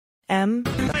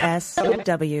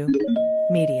MSW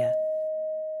Media.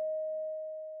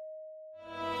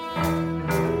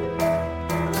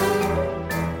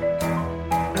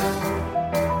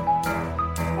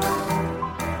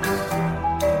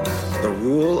 The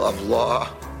rule of law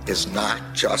is not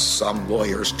just some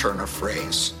lawyer's turn of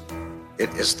phrase. It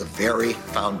is the very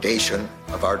foundation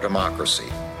of our democracy.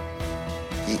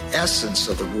 The essence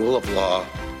of the rule of law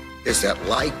is that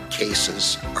like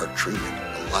cases are treated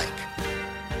alike.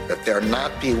 That there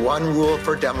not be one rule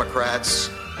for Democrats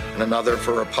and another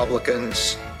for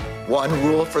Republicans, one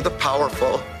rule for the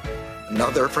powerful,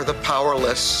 another for the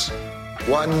powerless,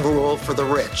 one rule for the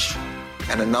rich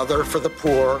and another for the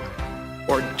poor,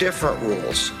 or different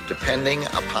rules depending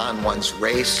upon one's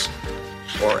race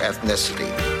or ethnicity.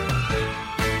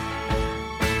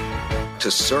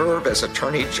 To serve as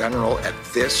Attorney General at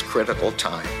this critical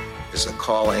time is a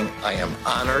calling I am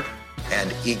honored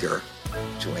and eager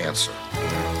to answer.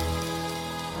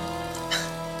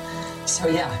 So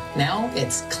now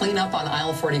it's cleanup on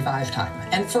aisle 45 time.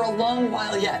 And for a long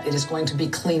while yet, it is going to be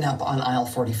cleanup on aisle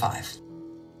 45.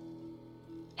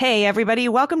 Hey, everybody.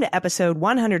 Welcome to episode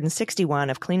 161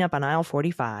 of Cleanup on Aisle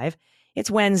 45.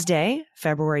 It's Wednesday,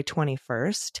 February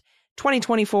 21st,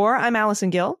 2024. I'm Allison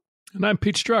Gill. And I'm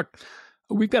Pete Struck.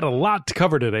 We've got a lot to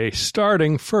cover today,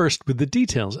 starting first with the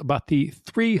details about the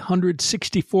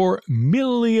 $364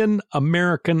 million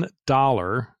American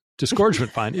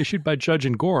disgorgement fine issued by Judge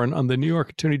Engoron on the New York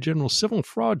Attorney General's civil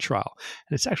fraud trial.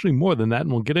 And it's actually more than that,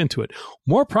 and we'll get into it.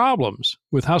 More problems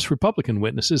with House Republican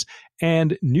witnesses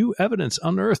and new evidence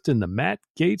unearthed in the Matt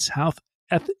Gaetz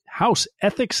House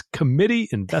Ethics Committee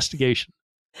investigation.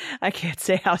 I can't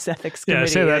say House Ethics Committee. Yeah,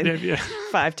 say that.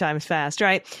 5 times fast,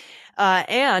 right?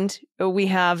 And we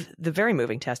have the very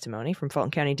moving testimony from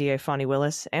Fulton County DA Fani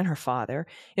Willis and her father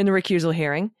in the recusal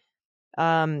hearing.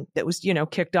 That was,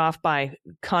 kicked off by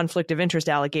conflict of interest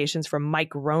allegations from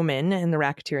Mike Roman in the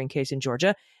racketeering case in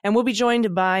Georgia. And we'll be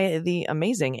joined by the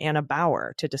amazing Anna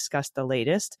Bauer to discuss the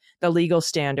latest, the legal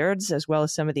standards, as well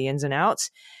as some of the ins and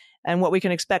outs and what we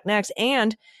can expect next.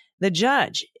 And the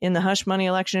judge in the hush money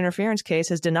election interference case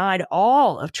has denied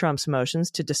all of Trump's motions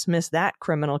to dismiss that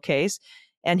criminal case.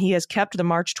 And he has kept the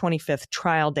March 25th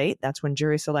trial date. That's when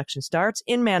jury selection starts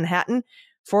in Manhattan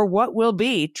for what will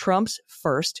be Trump's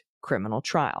first criminal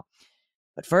trial.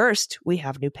 But first, we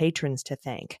have new patrons to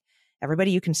thank.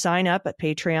 Everybody, you can sign up at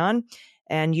Patreon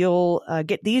and you'll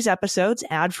get these episodes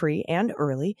ad-free and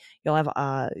early. You'll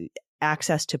have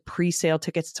access to pre-sale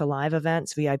tickets to live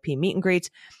events, VIP meet and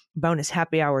greets, bonus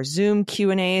happy hour Zoom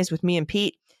Q&As with me and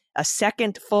Pete, a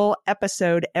second full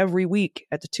episode every week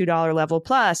at the $2 level.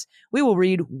 Plus, we will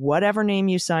read whatever name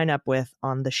you sign up with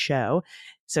on the show.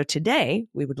 So today,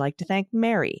 we would like to thank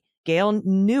Mary, Gail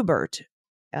Newbert,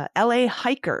 L.A.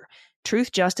 Hiker,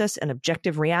 Truth, Justice, and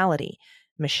Objective Reality,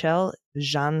 Michelle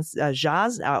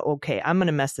Jaz, okay, I'm going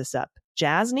to mess this up.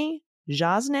 Jasne?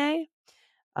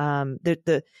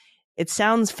 It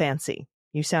sounds fancy.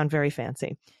 You sound very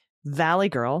fancy. Valley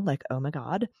Girl, like, oh my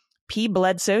God. P.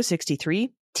 Bledsoe,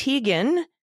 63. Tegan,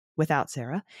 without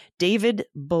Sarah. David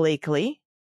Blakely.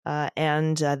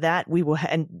 And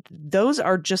those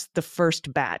are just the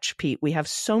first batch, Pete. We have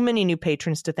so many new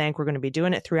patrons to thank. We're going to be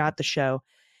doing it throughout the show.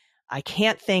 I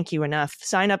can't thank you enough.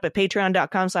 Sign up at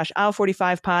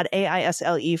patreon.com/aisle45pod,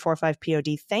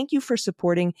 AISLE45POD. Thank you for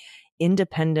supporting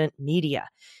independent media.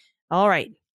 All right,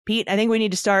 Pete, I think we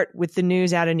need to start with the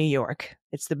news out of New York.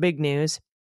 It's the big news.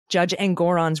 Judge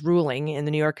Engoron's ruling in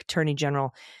the New York Attorney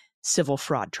General civil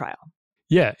fraud trial.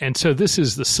 Yeah, and so this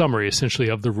is the summary, essentially,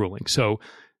 of the ruling. So,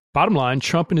 bottom line,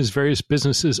 Trump and his various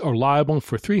businesses are liable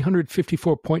for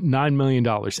 $354.9 million.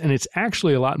 And it's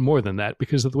actually a lot more than that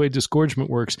because of the way disgorgement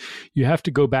works. You have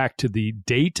to go back to the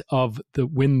date of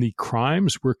when the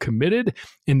crimes were committed,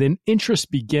 and then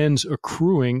interest begins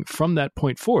accruing from that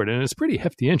point forward. And it's pretty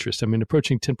hefty interest. I mean,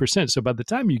 approaching 10%. So by the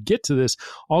time you get to this,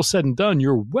 all said and done,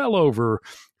 you're well over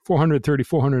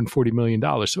 $440 million.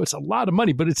 So it's a lot of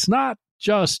money, but it's not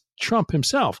just Trump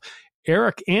himself.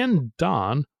 Eric and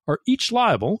Don are each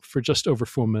liable for just over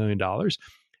 $4 million.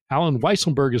 Alan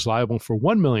Weisselberg is liable for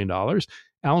 $1 million.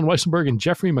 Alan Weisselberg and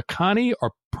Jeffrey McConney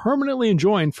are permanently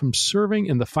enjoined from serving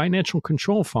in the financial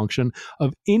control function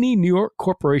of any New York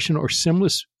corporation or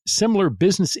similar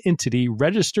business entity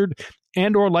registered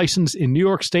and or licensed in New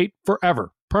York State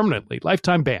forever, permanently,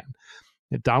 lifetime ban.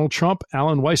 Donald Trump,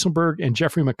 Alan Weisselberg, and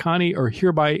Jeffrey McConney are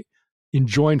hereby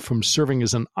enjoined from serving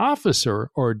as an officer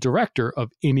or director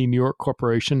of any New York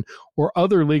corporation or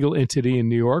other legal entity in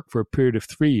New York for a period of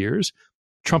 3 years.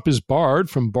 Trump is barred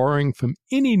from borrowing from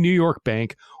any New York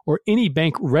bank or any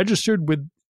bank registered with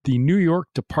the New York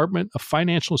Department of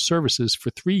Financial Services for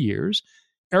 3 years.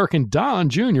 Eric and Don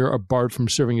Jr. are barred from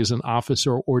serving as an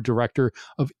officer or director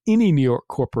of any New York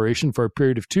corporation for a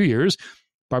period of 2 years.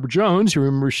 Barbara Jones, you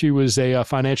remember she was a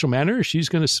financial manager. She's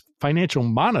going to financial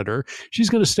monitor. She's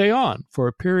going to stay on for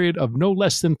a period of no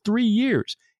less than 3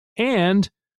 years. And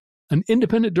an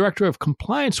independent director of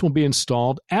compliance will be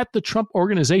installed at the Trump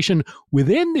organization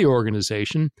within the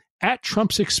organization at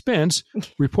Trump's expense,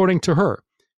 reporting to her.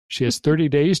 She has 30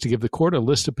 days to give the court a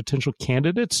list of potential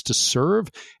candidates to serve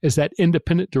as that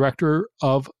independent director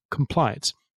of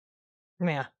compliance.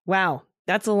 Yeah. Wow.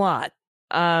 That's a lot.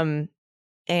 And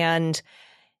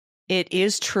it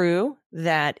is true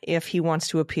that if he wants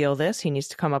to appeal this, he needs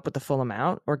to come up with the full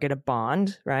amount or get a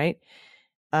bond, right?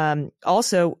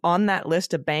 Also, on that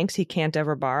list of banks he can't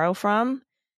ever borrow from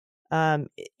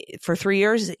for 3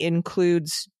 years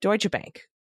includes Deutsche Bank.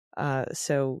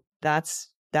 So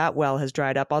that well has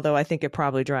dried up, although I think it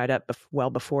probably dried up well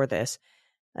before this.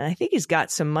 And I think he's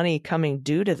got some money coming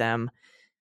due to them,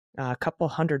 a couple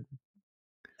 $100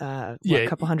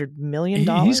 million.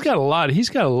 He's got a lot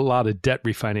of debt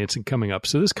refinancing coming up.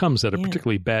 So this comes at a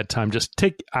particularly bad time. Just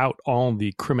take out all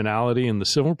the criminality and the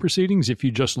civil proceedings. If you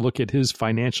just look at his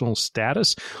financial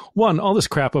status, one, all this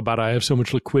crap about I have so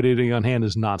much liquidity on hand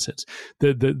is nonsense.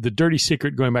 The dirty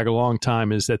secret going back a long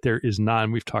time is that there is not,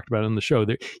 and we've talked about it on the show,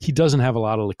 that he doesn't have a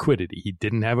lot of liquidity. He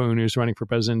didn't have it when he was running for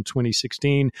president in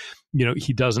 2016.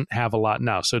 He doesn't have a lot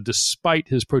now. So despite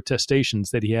his protestations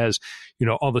that he has,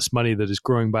 all this money that is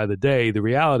growing by the day, the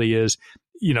reality is,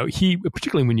 he,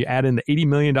 particularly when you add in the $80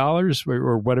 million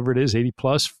or whatever it is, 80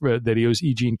 plus that he owes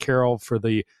E.G. and Carroll for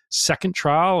the second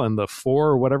trial and the 4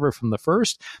 or whatever from the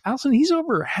first, Allison, he's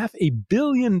over $500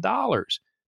 million.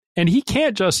 And he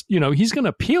can't just, he's going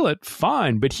to appeal it,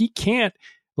 fine, but he can't,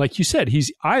 like you said,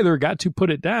 he's either got to put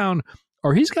it down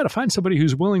or he's got to find somebody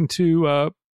who's willing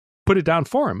to put it down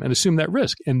for him and assume that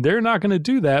risk. And they're not going to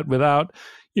do that without,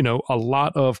 a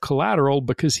lot of collateral,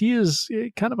 because he is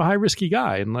kind of a high risky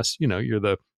guy, unless, you're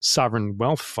the sovereign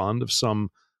wealth fund of some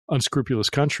unscrupulous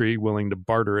country willing to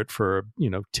barter it for a,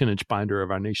 10-inch binder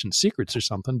of our nation's secrets or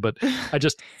something. But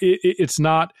it is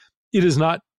not,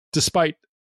 despite,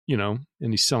 and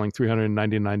he's selling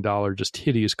 $399 just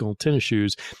hideous gold tennis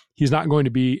shoes, he's not going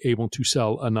to be able to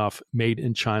sell enough made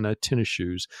in China tennis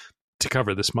shoes to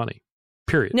cover this money.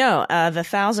 Period. No, the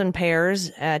 1,000 pairs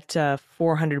at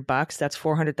 $400, that's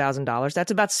 $400,000.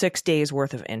 That's about 6 days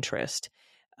worth of interest.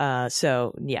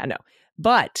 So yeah, no.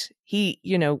 But he,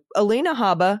 Alina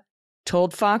Habba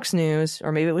told Fox News,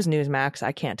 or maybe it was Newsmax,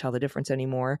 I can't tell the difference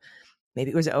anymore.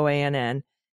 Maybe it was OANN,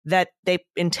 that they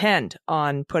intend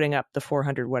on putting up the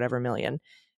 400 whatever million.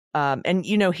 And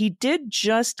he did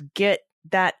just get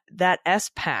that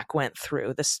SPAC went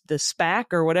through, the SPAC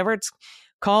or whatever it's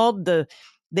called, the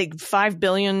 $5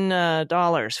 billion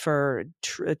for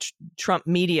Trump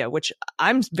media, which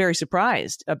I'm very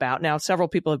surprised about. Now, several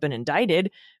people have been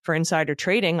indicted for insider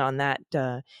trading on that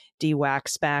DWAC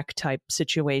SPAC type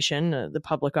situation, the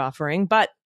public offering, but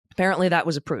apparently that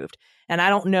was approved. And I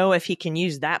don't know if he can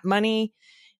use that money,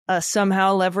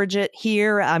 somehow leverage it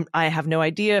here. I have no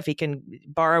idea if he can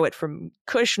borrow it from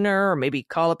Kushner or maybe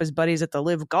call up his buddies at the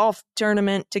Live Golf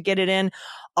tournament to get it in.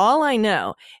 All I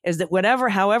know is that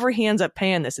however he ends up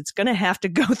paying this, it's going to have to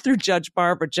go through Judge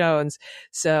Barbara Jones.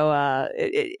 So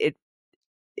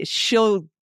she'll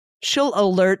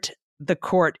alert the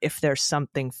court if there's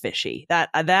something fishy. That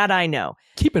I know.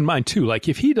 Keep in mind too, like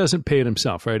if he doesn't pay it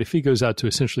himself, right? If he goes out to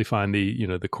essentially find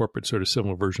the corporate sort of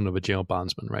civil version of a jail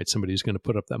bondsman, right? Somebody who's going to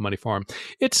put up that money for him.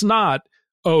 It's not,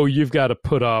 you've got to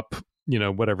put up,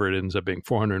 whatever it ends up being,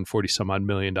 $440 some odd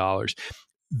million.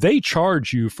 They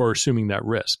charge you for assuming that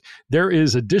risk. There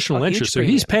is additional interest. So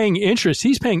he's paying interest.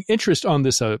 He's paying interest on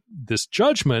this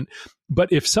judgment.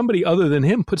 But if somebody other than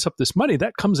him puts up this money,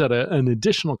 that comes at an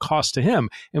additional cost to him.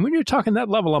 And when you're talking that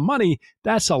level of money,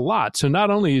 that's a lot. So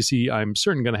not only is he, I'm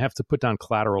certain, going to have to put down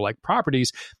collateral like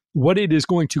properties, what it is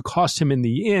going to cost him in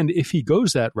the end, if he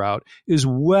goes that route, is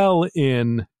well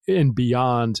in and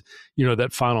beyond,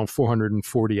 that final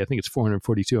 440. I think it's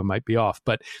 442. I might be off,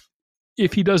 but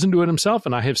if he doesn't do it himself,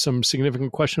 and I have some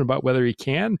significant question about whether he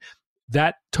can,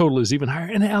 that total is even higher.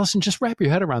 And Allison, just wrap your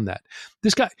head around that.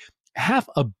 This guy,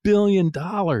 $500 million,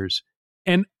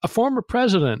 and a former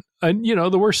president. And,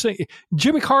 the worst thing,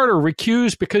 Jimmy Carter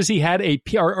recused because he had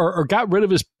or got rid of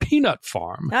his peanut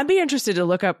farm. I'd be interested to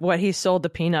look up what he sold the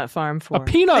peanut farm for. A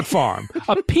peanut farm.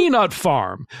 A peanut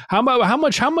farm. How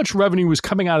much revenue was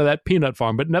coming out of that peanut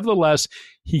farm? But nevertheless,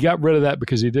 he got rid of that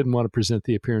because he didn't want to present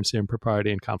the appearance of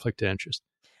impropriety and conflict of interest.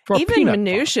 For a Even peanut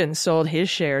Mnuchin sold his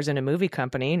shares in a movie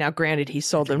company. Now, granted, he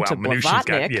sold them to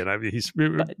Blavatnik. He's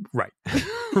right.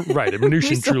 Right. And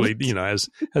Mnuchin truly,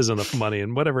 has enough money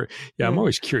and whatever. Yeah, I'm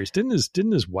always curious.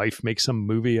 Didn't his wife make some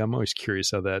movie? I'm always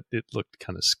curious how that it looked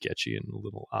kind of sketchy and a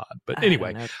little odd. But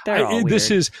anyway, this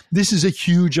is a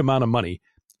huge amount of money,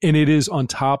 and it is on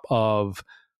top of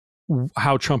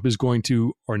how Trump is going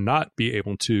to or not be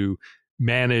able to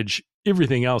manage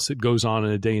everything else that goes on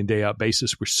a day in, day out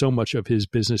basis, where so much of his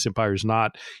business empire is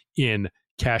not in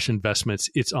cash investments.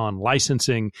 It's on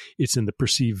licensing. It's in the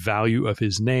perceived value of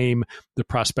his name, the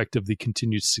prospect of the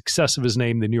continued success of his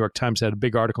name. The New York Times had a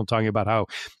big article talking about how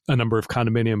a number of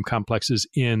condominium complexes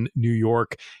in New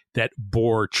York that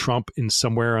bore Trump in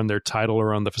somewhere on their title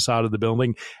or on the facade of the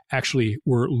building actually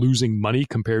were losing money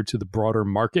compared to the broader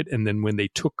market. And then when they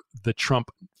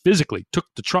physically took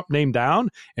the Trump name down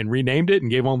and renamed it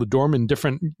and gave all the doormen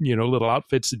different, little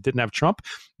outfits that didn't have Trump,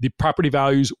 the property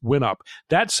values went up.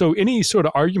 So any sort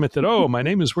of argument that, my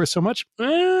name is worth so much,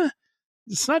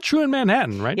 it's not true in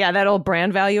Manhattan, right? Yeah, that old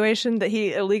brand valuation that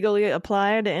he illegally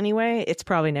applied anyway, it's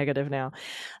probably negative now.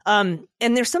 And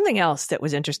there's something else that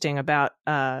was interesting about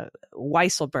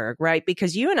Weisselberg, right?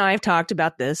 Because you and I have talked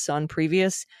about this on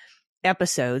previous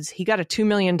episodes. He got a $2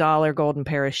 million golden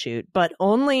parachute, but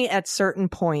only at certain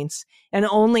points and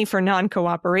only for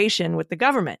non-cooperation with the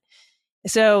government.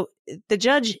 So the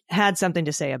judge had something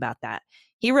to say about that.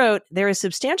 He wrote, there is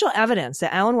substantial evidence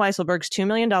that Alan Weisselberg's $2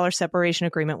 million separation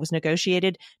agreement was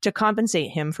negotiated to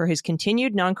compensate him for his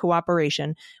continued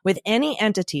non-cooperation with any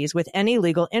entities with any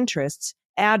legal interests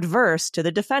adverse to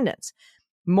the defendants.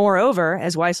 Moreover,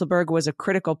 as Weisselberg was a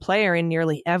critical player in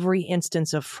nearly every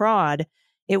instance of fraud,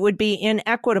 it would be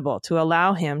inequitable to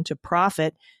allow him to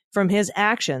profit from his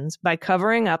actions by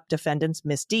covering up defendants'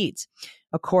 misdeeds.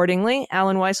 Accordingly,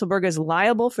 Alan Weisselberg is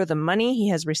liable for the money he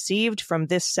has received from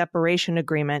this separation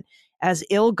agreement as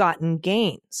ill-gotten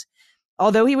gains.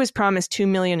 Although he was promised $2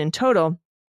 million in total,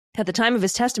 at the time of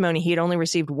his testimony, he had only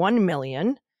received $1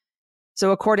 million.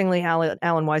 So accordingly, Alan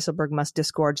Weisselberg must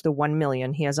disgorge the $1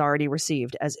 million he has already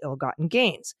received as ill-gotten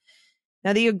gains.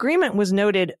 Now, the agreement was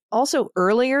noted also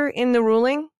earlier in the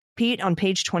ruling, Pete, on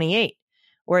page 28.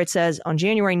 Where it says, on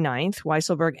January 9th,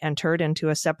 Weisselberg entered into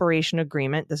a separation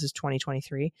agreement, this is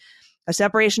 2023, a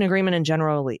separation agreement and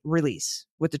general release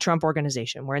with the Trump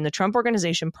Organization, wherein the Trump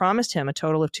Organization promised him a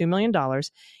total of $2 million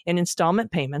in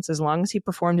installment payments as long as he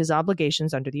performed his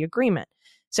obligations under the agreement.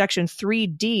 Section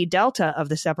 3D Delta of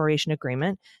the separation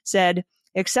agreement said,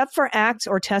 except for acts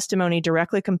or testimony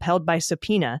directly compelled by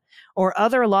subpoena or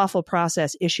other lawful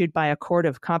process issued by a court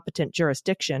of competent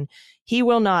jurisdiction, he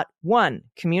will not, 1,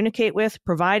 communicate with,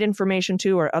 provide information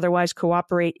to, or otherwise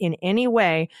cooperate in any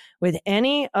way with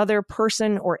any other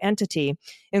person or entity,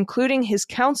 including his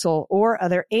counsel or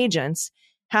other agents,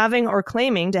 having or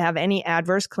claiming to have any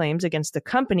adverse claims against the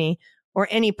company or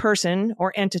any person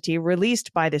or entity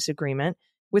released by this agreement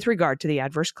with regard to the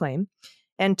adverse claim.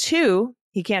 And 2,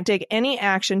 he can't take any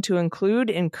action to induce,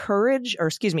 encourage,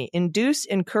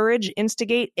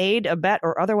 instigate, aid, abet,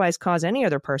 or otherwise cause any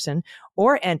other person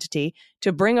or entity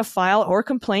to bring a file or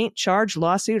complaint, charge,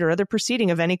 lawsuit, or other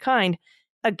proceeding of any kind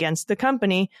against the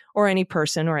company or any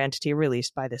person or entity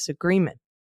released by this agreement.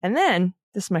 And then,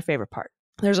 this is my favorite part,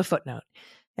 there's a footnote.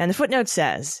 And the footnote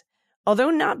says, although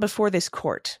not before this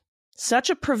court, such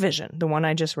a provision, the one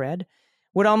I just read,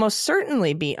 would almost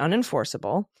certainly be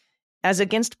unenforceable as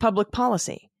against public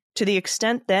policy, to the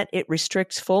extent that it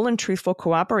restricts full and truthful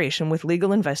cooperation with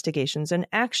legal investigations and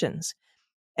actions,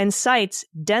 and cites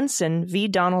Denson v.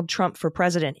 Donald Trump for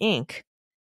President, Inc.,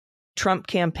 Trump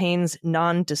campaign's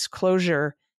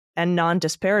non-disclosure and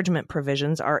non-disparagement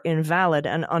provisions are invalid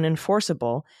and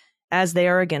unenforceable as they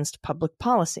are against public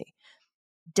policy.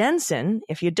 Denson,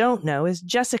 if you don't know, is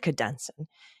Jessica Denson,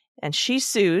 and she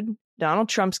sued Donald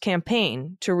Trump's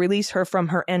campaign to release her from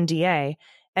her NDA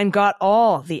and got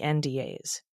all the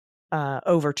NDAs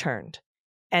overturned.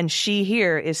 And she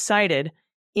here is cited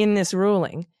in this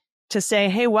ruling to say,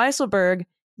 hey, Weisselberg,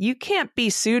 you can't be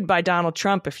sued by Donald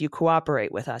Trump if you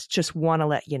cooperate with us. Just want to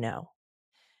let you know.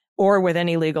 Or with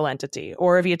any legal entity,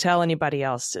 or if you tell anybody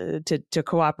else to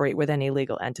cooperate with any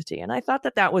legal entity. And I thought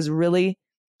that was really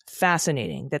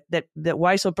fascinating, that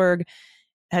Weisselberg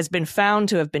has been found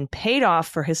to have been paid off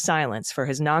for his silence, for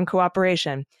his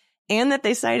non-cooperation, and that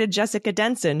they cited Jessica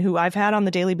Denson, who I've had on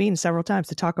the Daily Bean several times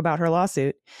to talk about her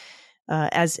lawsuit,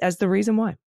 as the reason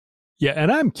why. Yeah,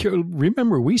 and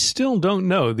remember, we still don't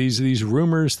know these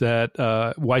rumors that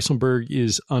Weisselberg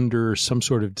is under some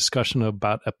sort of discussion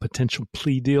about a potential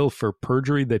plea deal for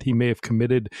perjury that he may have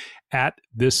committed at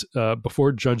this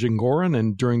before Judge Engoron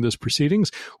and during those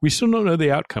proceedings. We still don't know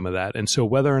the outcome of that. And so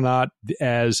whether or not,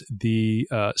 as the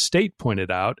state pointed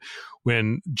out,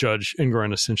 when Judge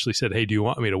Engoron essentially said, hey, do you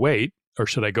want me to wait? Or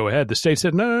should I go ahead? The state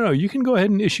said, no, you can go ahead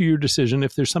and issue your decision.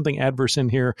 If there's something adverse in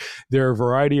here, there are a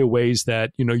variety of ways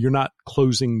that, you're not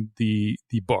closing the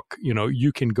book.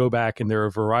 You can go back, and there are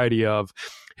a variety of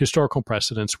historical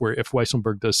precedents where if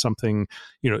Weisselberg does something,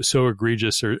 so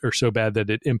egregious or so bad that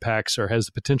it impacts or has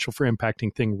the potential for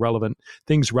impacting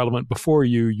things relevant before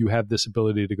you have this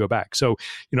ability to go back. So,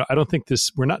 I don't think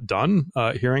we're not done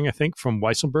hearing, I think, from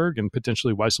Weisselberg and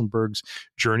potentially Weisselberg's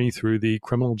journey through the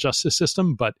criminal justice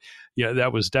system. But yeah,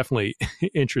 that was definitely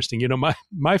interesting.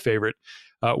 My favorite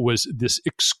was this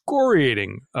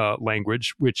excoriating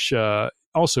language, which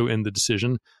also in the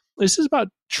decision. This is about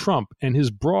Trump and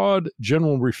his broad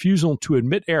general refusal to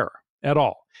admit error at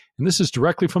all. And this is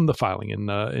directly from the filing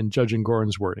in Judge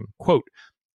Engoron's wording. Quote,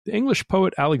 the English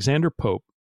poet Alexander Pope,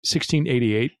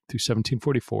 1688 through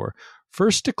 1744,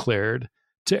 first declared,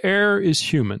 to err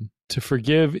is human, to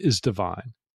forgive is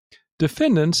divine.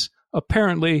 Defendants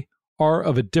apparently are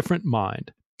of a different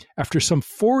mind. After some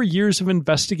 4 years of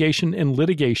investigation and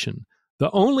litigation,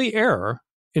 the only error,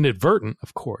 inadvertent,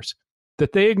 of course,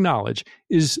 that they acknowledge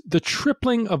is the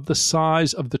tripling of the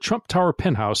size of the Trump Tower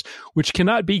penthouse, which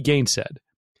cannot be gainsaid.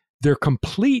 Their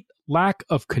complete lack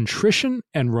of contrition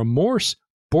and remorse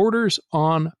borders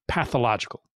on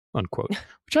pathological, unquote.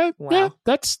 Which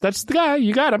that's the guy.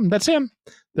 You got him. That's him.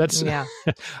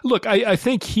 Look, I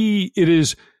think it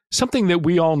is something that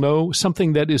we all know,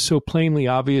 something that is so plainly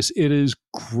obvious. It is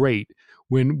great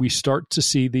when we start to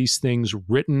see these things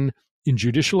written in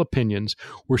judicial opinions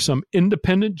where some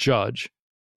independent judge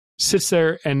sits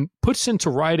there and puts into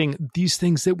writing these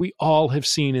things that we all have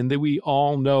seen and that we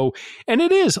all know. And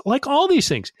it is like all these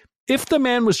things. If the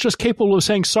man was just capable of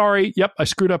saying, sorry, yep, I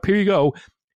screwed up, here you go,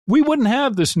 we wouldn't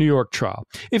have this New York trial.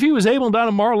 If he was able down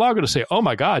in Mar-a-Lago to say, oh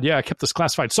my God, yeah, I kept this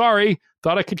classified, sorry,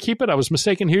 thought I could keep it, I was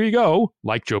mistaken, here you go,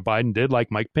 like Joe Biden did, like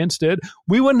Mike Pence did,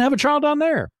 we wouldn't have a trial down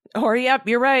there. Or, yep,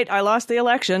 you're right. I lost the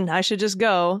election. I should just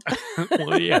go.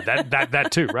 Well, yeah, that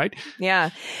too, right? Yeah.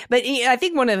 But I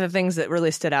think one of the things that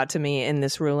really stood out to me in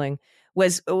this ruling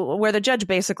was where the judge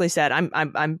basically said,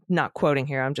 I'm not quoting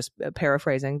here, I'm just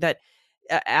paraphrasing, that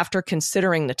after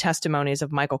considering the testimonies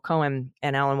of Michael Cohen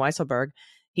and Alan Weisselberg,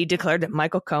 he declared that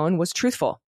Michael Cohen was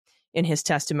truthful in his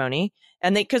testimony,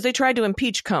 and because they tried to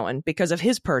impeach Cohen because of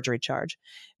his perjury charge.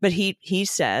 But he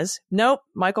says, nope,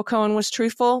 Michael Cohen was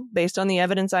truthful based on the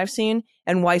evidence I've seen,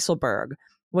 and Weisselberg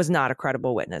was not a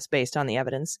credible witness based on the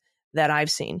evidence that I've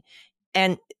seen.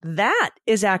 And that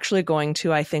is actually going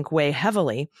to, I think, weigh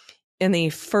heavily in the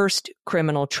first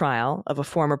criminal trial of a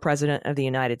former president of the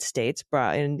United States,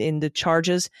 in the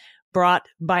charges brought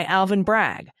by Alvin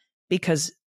Bragg,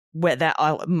 because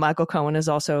Michael Cohen is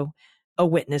also a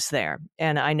witness there.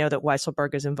 And I know that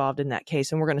Weisselberg is involved in that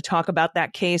case. And we're going to talk about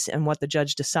that case and what the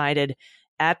judge decided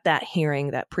at that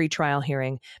hearing, that pretrial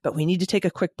hearing. But we need to take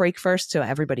a quick break first. So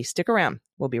everybody stick around.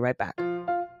 We'll be right back.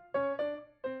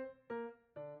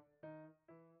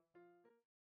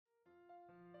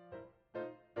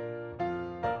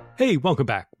 Hey, welcome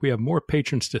back. We have more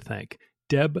patrons to thank.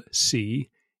 Deb C.,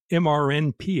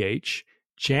 MRNPH,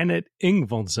 Janet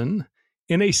Ingvaldsen,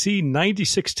 NAC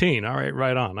 9016. All right,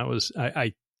 right on.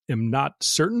 I am not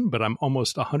certain, but I'm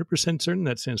almost 100% certain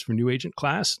that stands for New Agent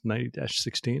Class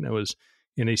 90-16. I was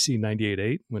NAC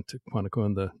 98.8, went to Quantico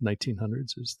in the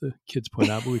 1900s, as the kids point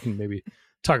out, but we can maybe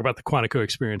talk about the Quantico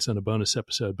experience on a bonus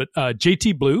episode. But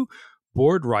JT Blue,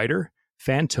 Board Writer,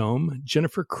 Phantom,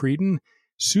 Jennifer Creedon,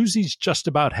 Susie's just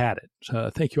about had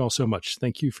it. Thank you all so much.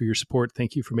 Thank you for your support.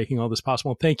 Thank you for making all this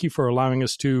possible. Thank you for allowing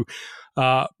us to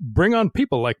bring on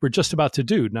people like we're just about to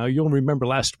do. Now, you'll remember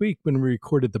last week when we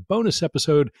recorded the bonus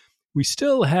episode, we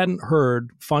still hadn't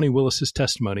heard Fani Willis's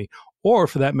testimony, or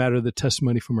for that matter, the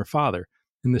testimony from her father.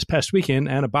 And this past weekend,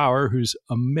 Anna Bauer, who's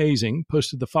amazing,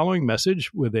 posted the following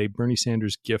message with a Bernie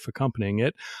Sanders GIF accompanying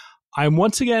it. I'm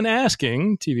once again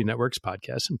asking TV networks,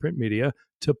 podcasts, and print media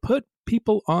to put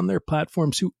people on their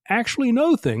platforms who actually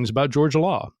know things about Georgia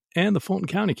law and the Fulton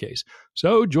County case.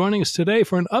 So joining us today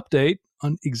for an update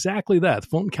on exactly that, the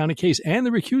Fulton County case and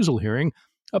the recusal hearing,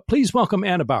 please welcome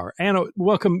Anna Bauer. Anna,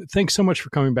 welcome. Thanks so much for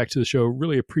coming back to the show.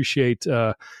 Really appreciate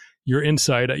your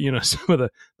insight. Some of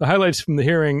the highlights from the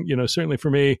hearing, certainly for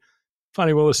me,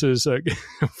 Fani Willis's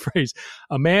phrase,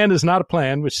 a man is not a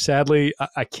plan, which sadly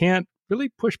I can't really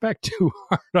push back too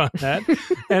hard on that.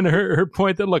 And her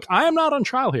point that, look, I am not on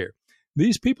trial here.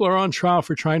 these people are on trial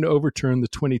for trying to overturn the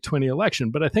 2020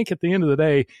 election. But I think at the end of the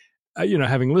day,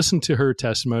 having listened to her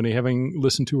testimony, having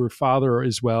listened to her father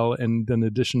as well, and then in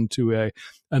addition to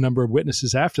a number of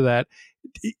witnesses after that,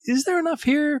 is there enough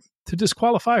here to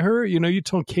disqualify her? You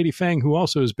told Katie Fang, who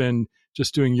also has been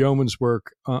just doing yeoman's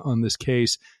work on this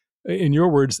case, in your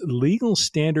words, legal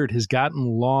standard has gotten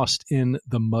lost in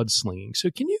the mudslinging. So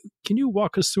can you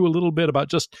walk us through a little bit about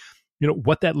just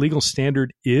what that legal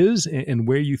standard is and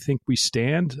where you think we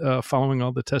stand following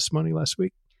all the testimony last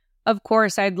week? Of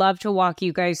course, I'd love to walk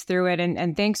you guys through it.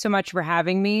 And thanks so much for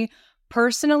having me.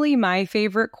 Personally, my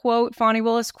favorite quote, Fani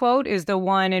Willis quote, is the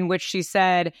one in which she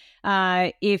said,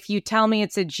 if you tell me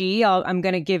it's a G, I'm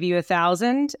going to give you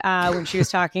 1,000, when she was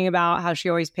talking about how she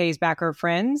always pays back her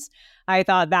friends. I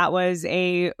thought that was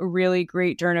a really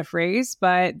great turn of phrase,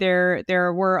 but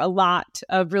there were a lot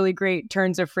of really great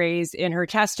turns of phrase in her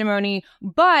testimony.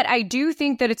 But I do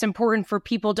think that it's important for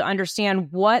people to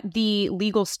understand what the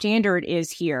legal standard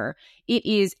is here. It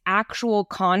is actual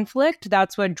conflict.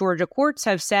 That's what Georgia courts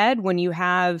have said. When you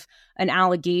have an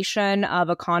allegation of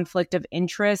a conflict of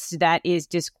interest that is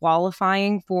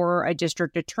disqualifying for a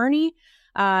district attorney,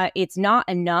 it's not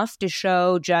enough to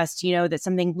show just, that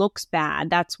something looks bad.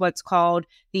 That's what's called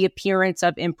the appearance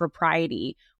of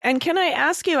impropriety. And can I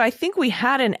ask you, I think we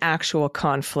had an actual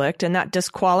conflict, and that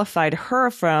disqualified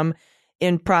her from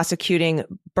in prosecuting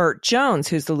Burt Jones,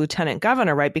 who's the lieutenant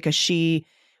governor, right? Because she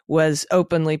was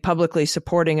openly, publicly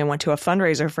supporting and went to a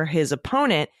fundraiser for his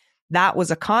opponent. That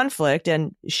was a conflict,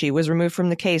 and she was removed from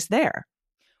the case there.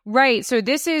 Right. So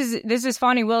this is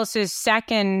Fani Willis's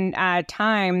second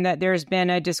time that there's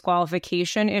been a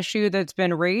disqualification issue that's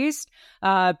been raised.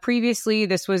 Previously,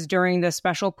 this was during the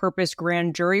special purpose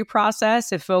grand jury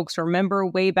process. If folks remember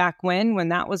way back when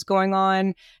that was going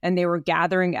on and they were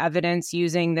gathering evidence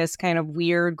using this kind of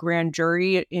weird grand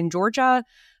jury in Georgia.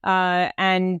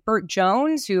 And Burt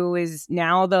Jones, who is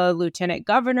now the lieutenant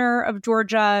governor of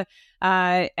Georgia,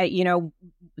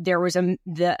 there was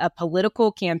a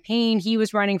political campaign. He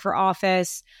was running for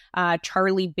office.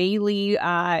 Charlie Bailey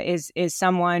is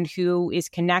someone who is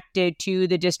connected to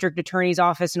the district attorney's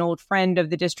office, an old friend of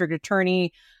the district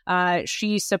attorney.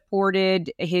 She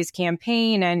supported his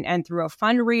campaign and through a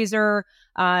fundraiser,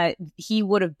 he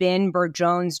would have been Burt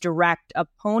Jones' direct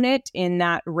opponent in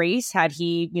that race had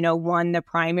he, won the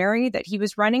primary that he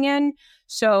was running in.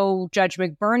 So Judge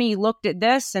McBurney looked at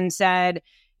this and said,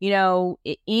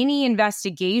 any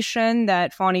investigation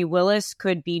that Fani Willis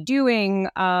could be doing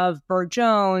of Burt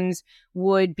Jones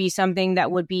would be something that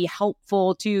would be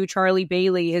helpful to Charlie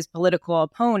Bailey, his political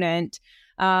opponent.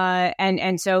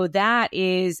 And so that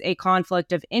is a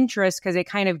conflict of interest because it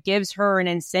kind of gives her an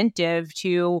incentive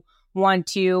to want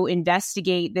to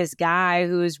investigate this guy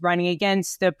who's running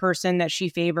against the person that she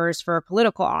favors for a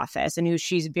political office and who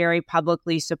she's very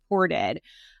publicly supported.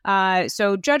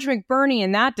 So Judge McBurney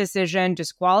in that decision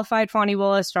disqualified Fani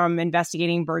Willis from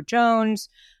investigating Burt Jones.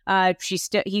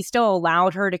 He still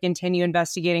allowed her to continue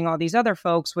investigating all these other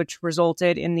folks, which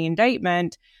resulted in the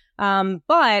indictment.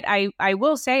 But I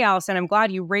will say, Allison, I'm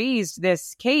glad you raised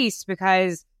this case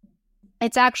because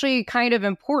it's actually kind of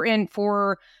important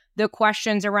for the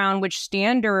questions around which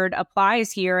standard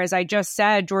applies here. As I just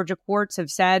said, Georgia courts have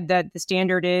said that the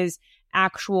standard is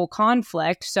actual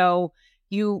conflict. So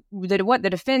what the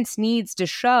defense needs to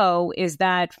show is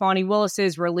that Fani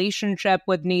Willis's relationship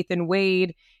with Nathan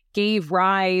Wade gave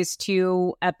rise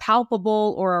to a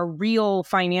palpable or a real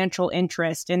financial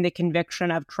interest in the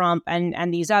conviction of Trump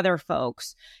and these other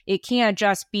folks. It can't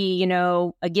just be,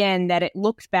 again, that it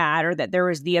looked bad or that there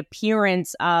was the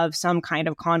appearance of some kind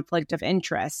of conflict of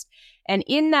interest. And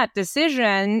in that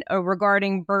decision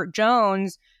regarding Burt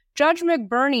Jones, Judge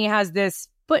McBurney has this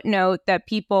footnote that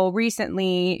people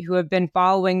recently who have been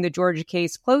following the Georgia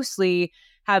case closely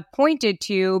have pointed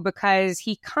to because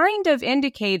he kind of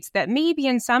indicates that maybe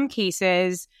in some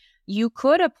cases you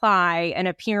could apply an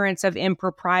appearance of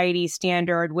impropriety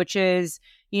standard, which is,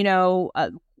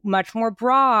 much more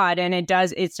broad and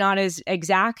it's not as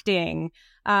exacting.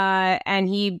 And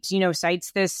he,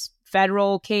 cites this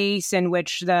federal case in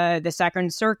which the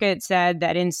Second Circuit said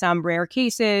that in some rare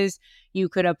cases, you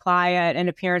could apply an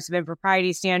appearance of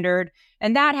impropriety standard.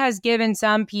 And that has given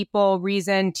some people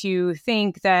reason to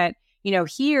think that,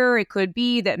 here it could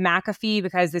be that McAfee,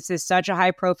 because this is such a high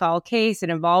profile case,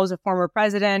 it involves a former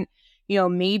president,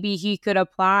 maybe he could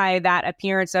apply that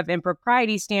appearance of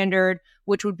impropriety standard,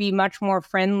 which would be much more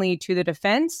friendly to the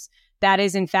defense. That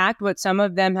is, in fact, what some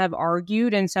of them have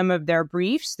argued in some of their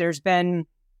briefs. There's been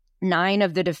 9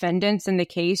 of the defendants in the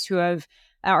case who have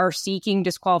are seeking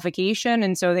disqualification.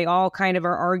 And so they all kind of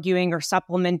are arguing or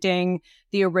supplementing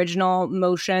the original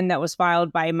motion that was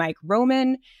filed by Mike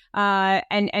Roman.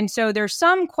 And so there's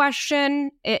some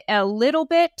question a little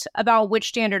bit about which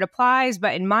standard applies.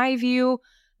 But in my view,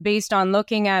 based on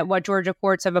looking at what Georgia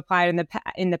courts have applied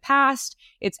in the past,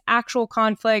 it's actual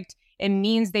conflict. It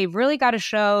means they've really got to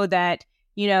show that,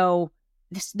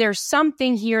 there's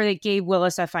something here that gave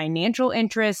Willis a financial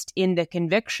interest in the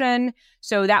conviction.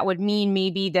 So that would mean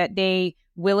maybe that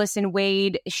Willis and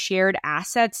Wade shared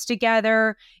assets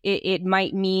together. It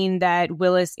might mean that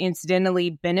Willis incidentally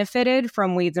benefited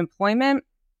from Wade's employment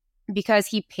because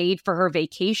he paid for her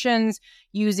vacations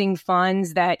using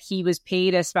funds that he was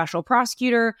paid as special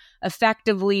prosecutor,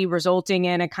 effectively resulting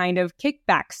in a kind of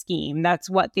kickback scheme. That's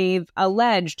what they've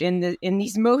alleged in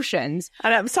these motions.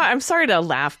 And I'm sorry to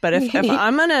laugh, but if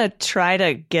I'm going to try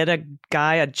to get a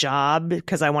guy a job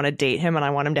because I want to date him and I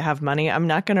want him to have money, I'm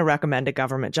not going to recommend a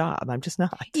government job. I'm just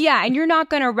not. Yeah, and you're not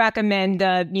going to recommend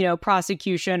the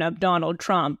prosecution of Donald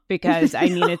Trump because,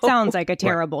 it sounds like a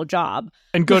terrible job.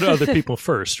 And go to other people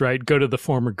first, right? Go to the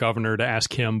former governor to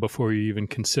ask him before you even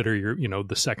consider your,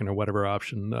 the second or whatever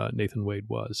option Nathan Wade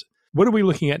was. What are we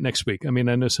looking at next week? I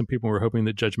know some people were hoping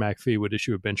that Judge McAfee would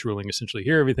issue a bench ruling, essentially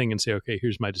hear everything and say, okay,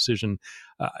 here's my decision.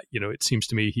 It seems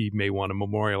to me he may want to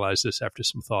memorialize this after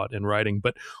some thought in writing.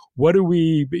 But what do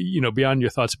we, beyond your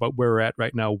thoughts about where we're at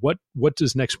right now, what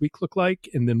does next week look like?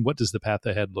 And then what does the path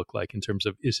ahead look like in terms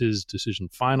of, is his decision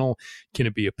final? Can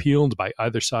it be appealed by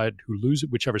either side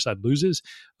whichever side loses?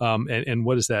 And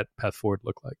what does that path forward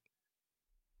look like?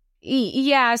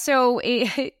 Yeah, so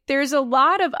there's a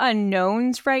lot of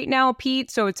unknowns right now, Pete,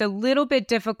 so it's a little bit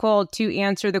difficult to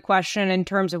answer the question in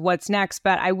terms of what's next,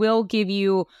 but I will give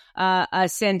you a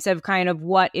sense of kind of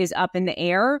what is up in the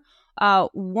air.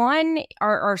 One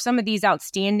are some of these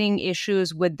outstanding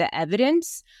issues with the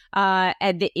evidence.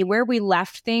 Where we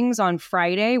left things on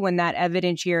Friday when that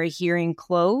evidentiary hearing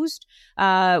closed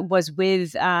was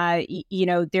with,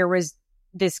 there was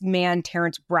this man,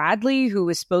 Terrence Bradley, who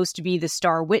was supposed to be the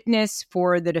star witness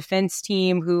for the defense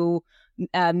team who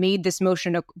made this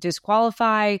motion to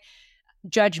disqualify.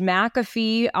 Judge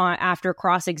McAfee, after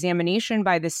cross-examination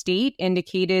by the state,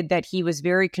 indicated that he was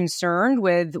very concerned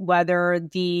with whether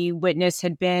the witness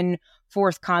had been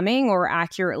forthcoming or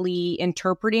accurately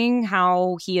interpreting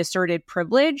how he asserted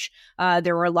privilege.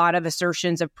 There were a lot of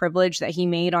assertions of privilege that he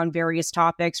made on various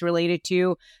topics related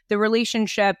to the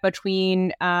relationship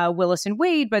between Willis and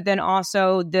Wade, but then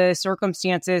also the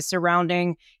circumstances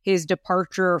surrounding his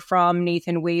departure from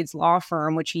Nathan Wade's law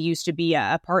firm, which he used to be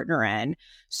a partner in.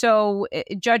 So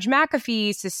Judge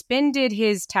McAfee suspended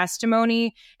his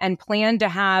testimony and planned to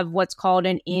have what's called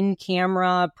an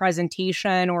in-camera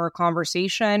presentation or a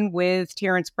conversation with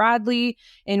Terrence Bradley,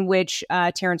 in which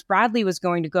Terrence Bradley was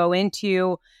going to go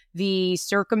into the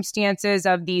circumstances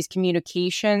of these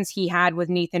communications he had with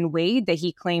Nathan Wade that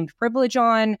he claimed privilege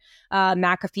on.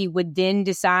 McAfee would then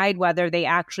decide whether they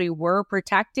actually were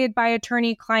protected by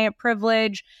attorney-client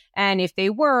privilege, and if they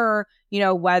were,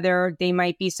 whether they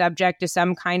might be subject to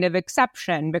some kind of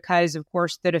exception, because, of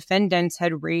course, the defendants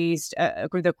had raised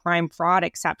the crime fraud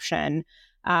exception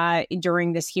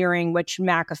during this hearing, which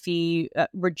McAfee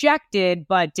rejected,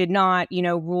 but did not,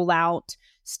 rule out,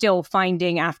 still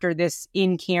finding after this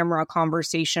in-camera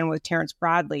conversation with Terrence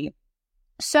Bradley.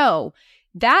 So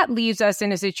that leaves us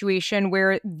in a situation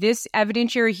where this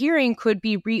evidentiary hearing could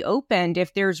be reopened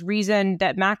if there's reason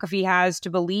that McAfee has to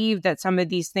believe that some of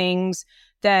these things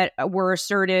that were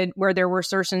asserted, where there were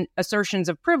certain assertions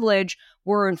of privilege,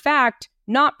 were in fact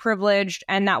not privileged,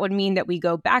 and that would mean that we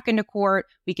go back into court,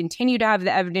 we continue to have the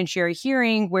evidentiary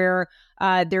hearing where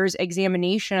there's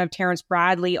examination of Terrence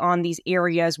Bradley on these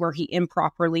areas where he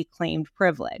improperly claimed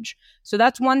privilege. So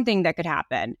that's one thing that could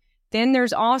happen. Then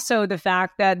there's also the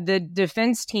fact that the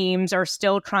defense teams are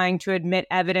still trying to admit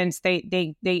evidence.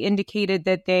 They indicated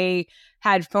that they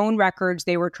had phone records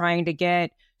they were trying to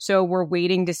get. So we're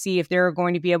waiting to see if they're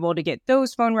going to be able to get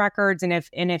those phone records. And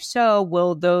if so,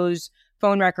 will those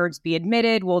phone records be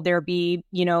admitted? Will there be,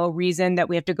 a reason that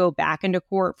we have to go back into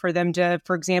court for them to,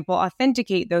 for example,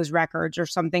 authenticate those records or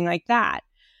something like that?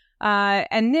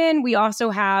 And then we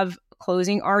also have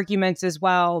closing arguments as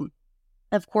well.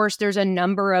 Of course, there's a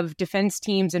number of defense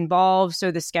teams involved,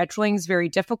 so the scheduling is very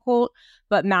difficult.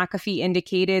 But McAfee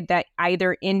indicated that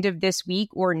either end of this week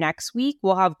or next week,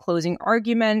 we'll have closing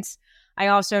arguments. I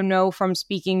also know from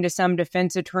speaking to some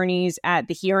defense attorneys at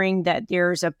the hearing that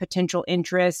there's a potential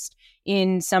interest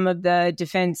in some of the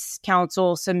defense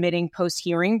counsel submitting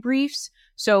post-hearing briefs.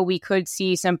 So we could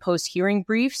see some post-hearing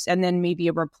briefs and then maybe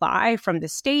a reply from the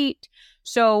state.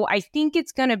 So I think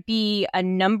it's going to be a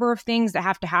number of things that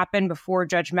have to happen before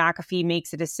Judge McAfee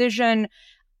makes a decision.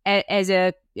 As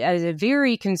a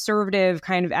very conservative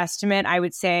kind of estimate, I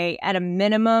would say at a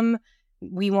minimum,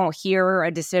 we won't hear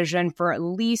a decision for at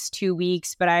least 2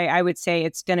 weeks, but I would say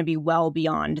it's going to be well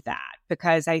beyond that,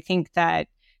 because I think that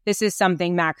this is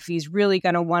something McAfee's really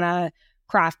going to want to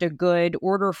craft a good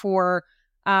order for.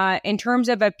 In terms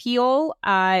of appeal,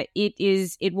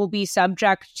 it will be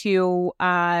subject to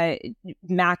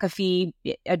McAfee,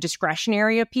 a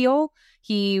discretionary appeal.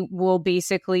 He will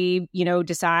basically,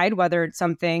 decide whether it's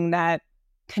something that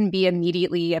can be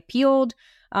immediately appealed.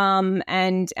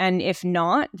 And if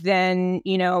not, then,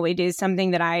 it is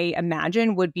something that I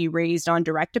imagine would be raised on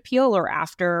direct appeal or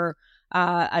after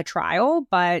a trial.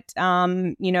 But,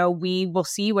 we will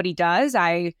see what he does.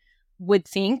 I would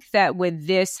think that with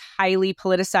this highly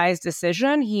politicized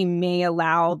decision, he may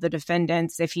allow the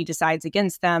defendants, if he decides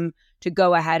against them, to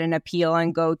go ahead and appeal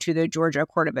and go to the Georgia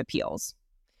Court of Appeals.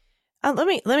 Let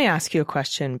me ask you a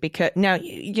question, because now,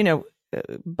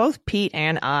 both Pete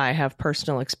and I have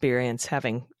personal experience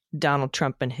having Donald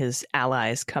Trump and his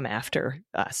allies come after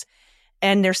us.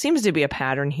 And there seems to be a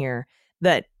pattern here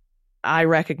that I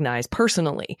recognize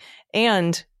personally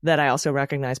and that I also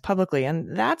recognize publicly.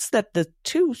 And that's that the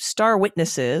two star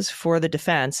witnesses for the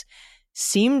defense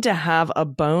seem to have a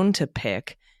bone to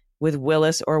pick with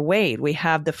Willis or Wade. We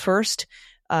have the first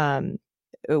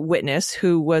witness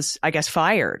who was, I guess,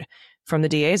 fired from the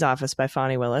DA's office by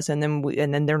Fani Willis, and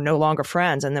then they're no longer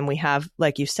friends. And then we have,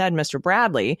 like you said, Mr.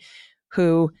 Bradley,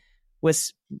 who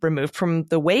was removed from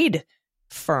the Wade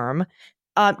firm.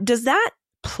 Does that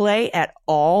play at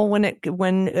all when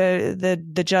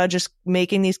the judge is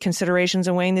making these considerations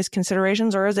and weighing these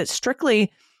considerations, or is it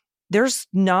strictly there's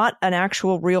not an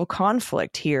actual real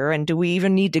conflict here? And do we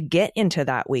even need to get into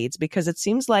that weeds? Because it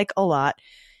seems like a lot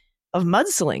of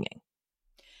mudslinging.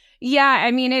 Yeah, I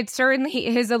mean, it certainly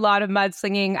is a lot of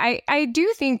mudslinging. I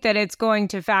do think that it's going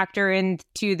to factor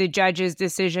into the judge's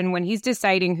decision when he's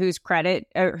deciding whose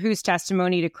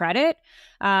testimony to credit.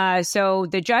 So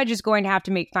the judge is going to have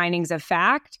to make findings of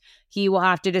fact. He will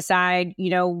have to decide,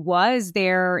 was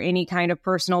there any kind of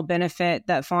personal benefit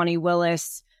that Fani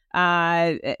Willis got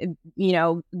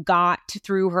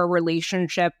through her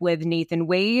relationship with Nathan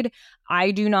Wade.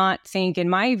 I do not think, in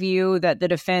my view, that the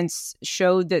defense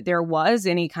showed that there was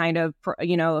any kind of,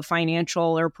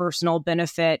 financial or personal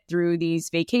benefit through these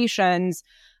vacations.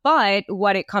 But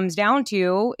what it comes down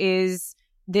to is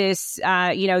this,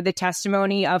 the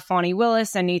testimony of Fani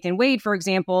Willis and Nathan Wade, for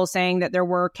example, saying that there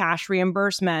were cash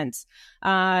reimbursements.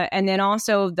 And then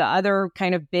also the other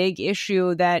kind of big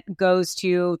issue that goes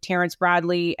to Terrence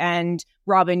Bradley and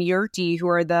Robin Yurty, who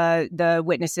are the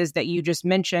witnesses that you just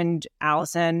mentioned,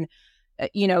 Allison.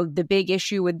 The big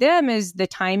issue with them is the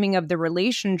timing of the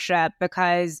relationship,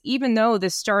 because even though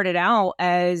this started out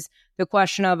as the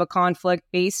question of a conflict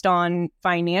based on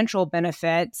financial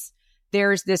benefits,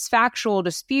 there's this factual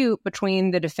dispute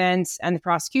between the defense and the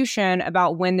prosecution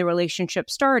about when the relationship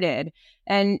started.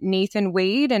 And Nathan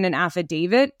Wade, in an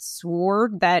affidavit, swore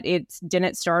that it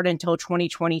didn't start until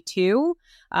 2022.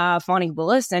 Fani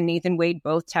Willis and Nathan Wade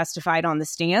both testified on the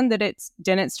stand that it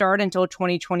didn't start until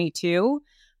 2022.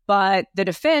 But the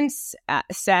defense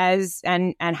says,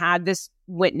 and had this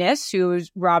witness, who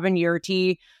is Robin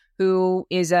Yurty, who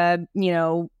is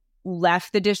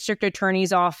left the district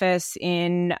attorney's office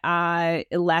in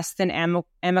less than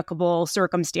amicable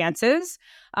circumstances.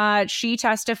 She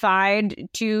testified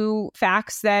to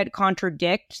facts that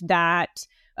contradict that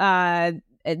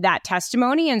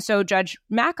testimony. And so Judge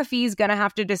McAfee is going to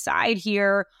have to decide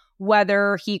here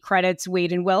whether he credits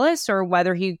Wade and Willis or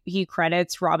whether he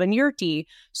credits Robin Yurty.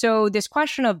 So this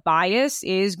question of bias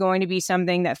is going to be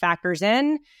something that factors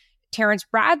in. Terrence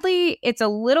Bradley, it's a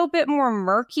little bit more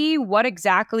murky what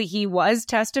exactly he was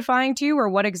testifying to or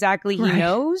what exactly he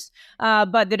knows.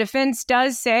 But the defense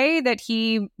does say that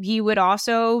he would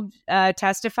also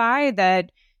testify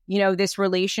that, this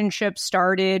relationship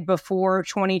started before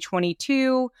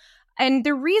 2022. And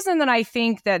the reason that I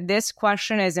think that this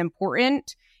question is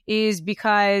important is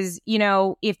because,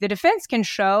 if the defense can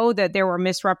show that there were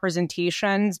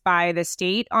misrepresentations by the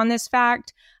state on this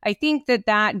fact, I think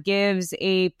that gives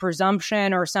a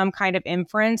presumption or some kind of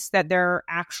inference that there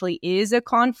actually is a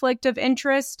conflict of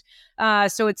interest.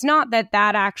 So it's not that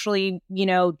actually,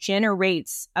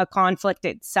 generates a conflict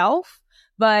itself,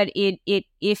 But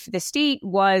if the state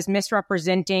was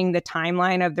misrepresenting the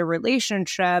timeline of the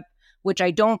relationship, which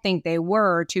I don't think they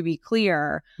were, to be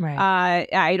clear. Right.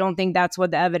 I don't think that's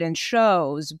what the evidence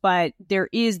shows, but there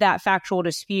is that factual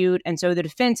dispute. And so the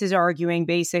defense is arguing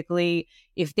basically,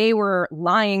 if they were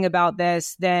lying about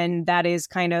this, then that is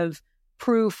kind of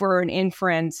proof or an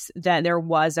inference that there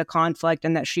was a conflict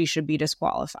and that she should be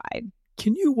disqualified.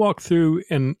 Can you walk through,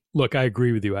 and look, I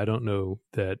agree with you. I don't know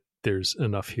that there's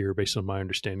enough here, based on my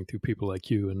understanding through people like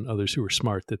you and others who are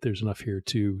smart, that there's enough here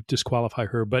to disqualify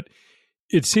her. But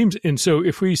it seems, and so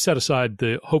if we set aside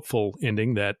the hopeful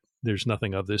ending that there's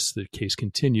nothing of this, the case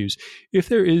continues, if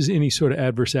there is any sort of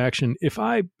adverse action,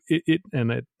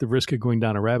 and at the risk of going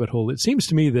down a rabbit hole, it seems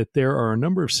to me that there are a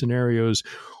number of scenarios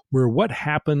where what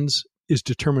happens is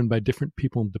determined by different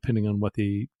people depending on what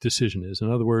the decision is.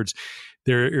 In other words,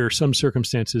 there are some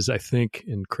circumstances, I think,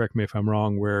 and correct me if I'm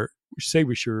wrong, where say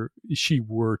she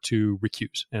were to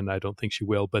recuse, and I don't think she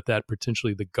will, but that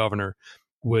potentially the governor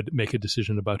would make a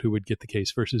decision about who would get the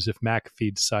case, versus if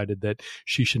McAfee decided that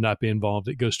she should not be involved,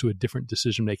 it goes to a different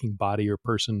decision-making body or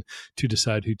person to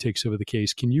decide who takes over the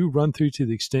case. Can you run through, to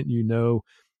the extent you know,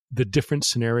 the different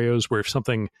scenarios where if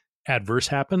something adverse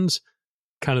happens,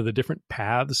 kind of the different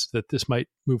paths that this might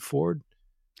move forward?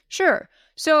 Sure.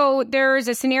 So there's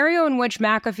a scenario in which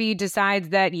McAfee decides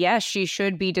that, yes, she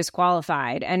should be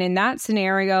disqualified. And in that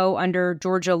scenario, under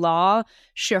Georgia law,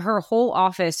 her whole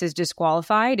office is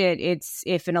disqualified. It's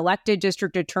if an elected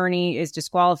district attorney is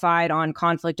disqualified on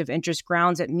conflict of interest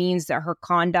grounds, it means that her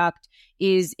conduct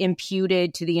is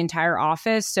imputed to the entire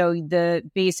office. So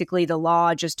basically the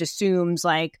law just assumes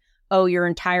like, oh, your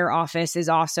entire office is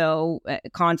also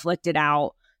conflicted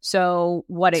out. So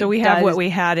we have what we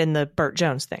had in the Burt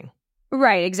Jones thing.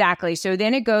 Right, exactly. So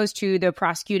then it goes to the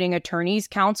Prosecuting Attorneys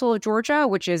Council of Georgia,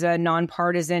 which is a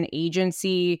nonpartisan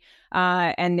agency.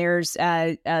 And there's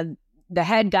the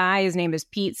head guy, his name is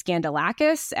Pete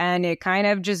Skandalakis, and it kind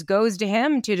of just goes to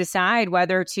him to decide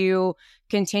whether to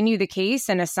continue the case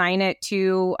and assign it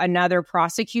to another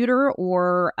prosecutor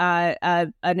or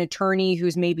an attorney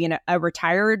who's maybe a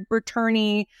retired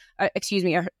attorney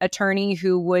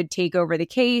who would take over the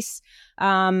case.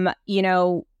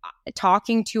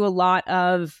 Talking to a lot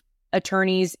of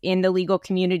attorneys in the legal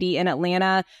community in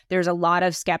Atlanta, there's a lot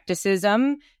of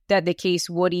skepticism that the case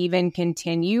would even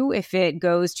continue if it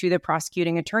goes to the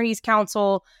Prosecuting Attorneys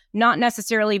Council, not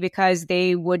necessarily because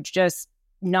they would just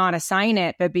not assign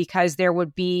it, but because there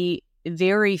would be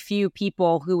very few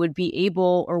people who would be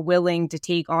able or willing to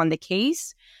take on the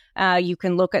case. You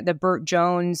can look at the Burt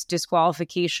Jones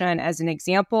disqualification as an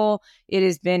example. It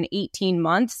has been 18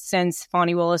 months since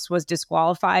Fani Willis was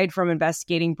disqualified from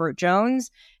investigating Burt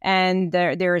Jones, and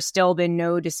there has still been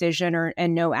no decision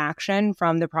and no action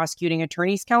from the Prosecuting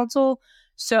Attorneys Council.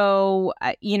 So,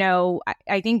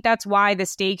 I think that's why the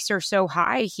stakes are so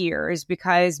high here, is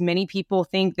because many people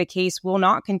think the case will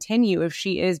not continue if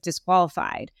she is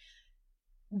disqualified.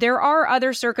 There are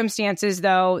other circumstances,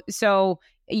 though. So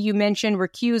you mentioned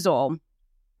recusal.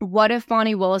 What if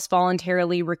Fani Willis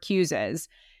voluntarily recuses?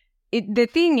 The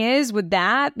thing is with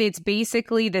that, it's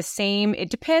basically the same. It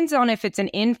depends on if it's an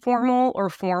informal or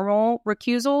formal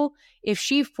recusal. If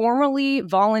she formally,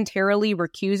 voluntarily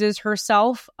recuses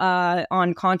herself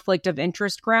on conflict of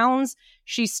interest grounds,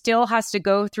 she still has to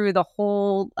go through the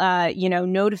whole,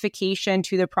 notification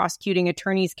to the Prosecuting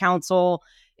Attorneys Council.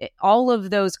 All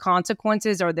of those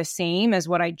consequences are the same as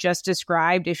what I just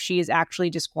described if she is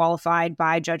actually disqualified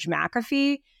by Judge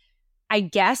McAfee. I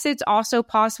guess it's also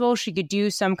possible she could do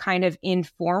some kind of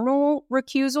informal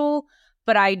recusal,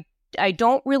 but I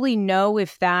don't really know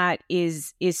if that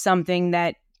is something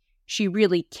that she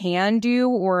really can do,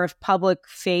 or if public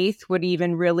faith would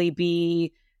even really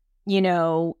be,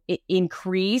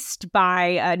 increased by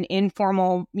an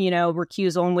informal,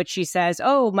 recusal in which she says,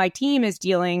 oh, my team is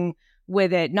dealing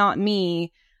with it, not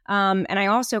me. And I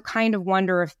also kind of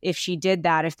wonder if she did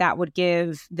that, if that would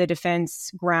give the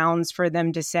defense grounds for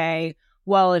them to say,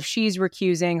 well, if she's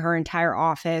recusing, her entire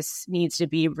office needs to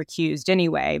be recused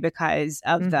anyway because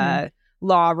of the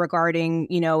law regarding,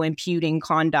 imputing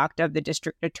conduct of the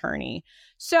district attorney.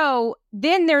 So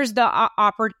then there's the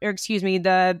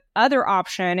other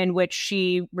option in which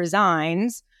she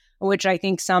resigns, which I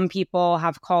think some people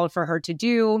have called for her to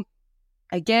do.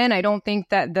 Again, I don't think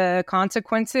that the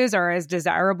consequences are as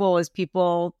desirable as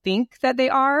people think that they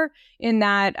are in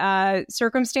that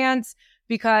circumstance,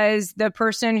 because the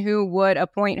person who would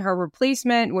appoint her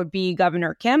replacement would be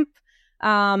Governor Kemp.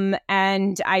 And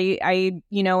I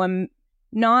am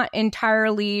not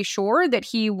entirely sure that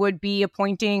he would be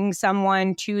appointing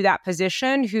someone to that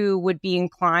position who would be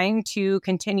inclined to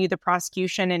continue the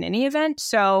prosecution in any event.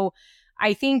 So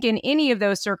I think in any of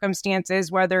those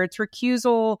circumstances, whether it's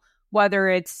recusal, whether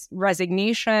it's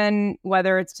resignation,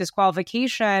 whether it's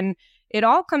disqualification, it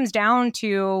all comes down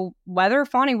to whether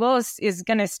Fani Willis is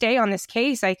going to stay on this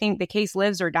case. I think the case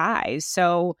lives or dies.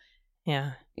 So,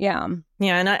 yeah.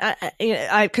 And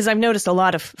because I've noticed a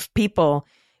lot of people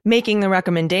making the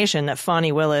recommendation that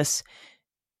Fani Willis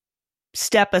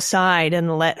step aside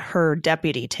and let her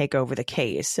deputy take over the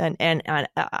case. And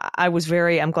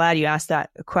I'm glad you asked that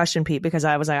question, Pete, because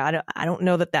I was like, I don't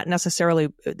know that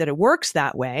necessarily that it works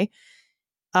that way.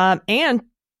 And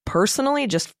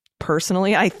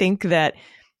personally, I think that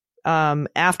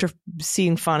after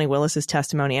seeing Fani Willis's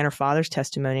testimony and her father's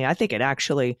testimony, I think it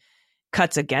actually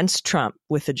cuts against Trump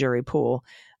with the jury pool.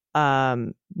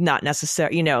 Not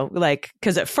necessarily,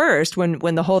 because at first,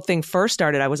 when the whole thing first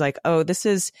started, I was like, oh, this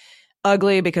is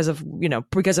ugly because of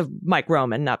Mike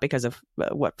Roman, not because of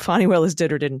what Fani Willis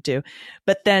did or didn't do.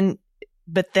 But then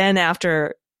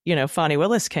after, Fani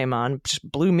Willis came on,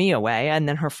 just blew me away. And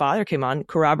then her father came on,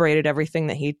 corroborated everything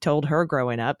that he told her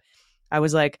growing up. I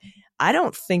was like, I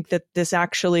don't think that this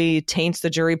actually taints the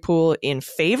jury pool in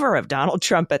favor of Donald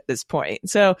Trump at this point.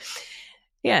 So,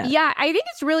 yeah. Yeah, I think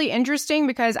it's really interesting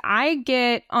because I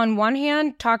get, on one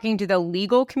hand, talking to the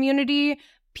legal community,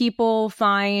 people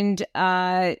find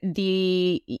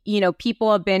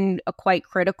people have been quite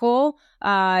critical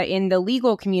in the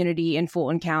legal community in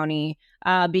Fulton County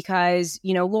because,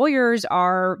 lawyers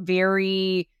are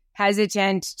very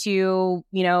hesitant to,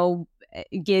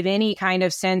 give any kind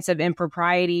of sense of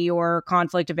impropriety or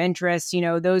conflict of interest.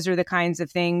 Those are the kinds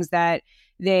of things that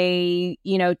they,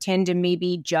 tend to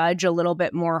maybe judge a little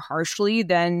bit more harshly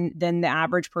than the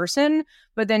average person.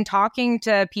 But then talking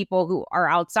to people who are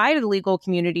outside of the legal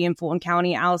community in Fulton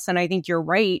County, Allison, I think you're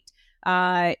right.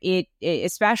 It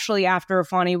especially after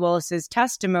Fani Willis's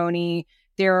testimony,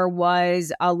 there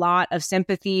was a lot of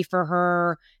sympathy for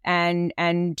her and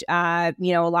a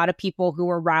lot of people who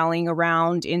were rallying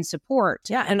around in support.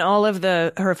 Yeah, and all of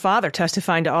her father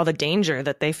testifying to all the danger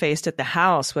that they faced at the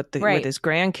house with his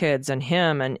grandkids and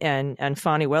him and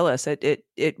Fani Willis.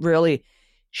 It really,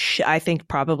 I think,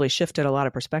 probably shifted a lot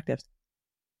of perspectives.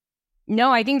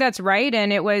 No, I think that's right,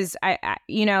 and it was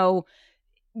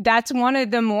that's one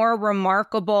of the more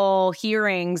remarkable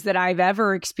hearings that I've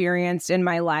ever experienced in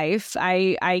my life.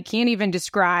 I can't even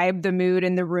describe the mood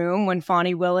in the room when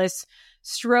Fani Willis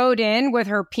strode in with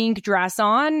her pink dress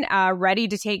on, ready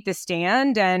to take the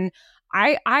stand. And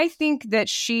I think that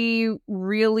she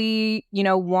really,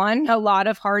 won a lot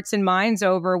of hearts and minds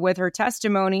over with her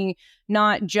testimony,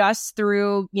 not just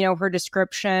through, her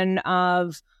description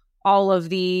of all of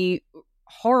the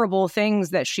horrible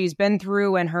things that she's been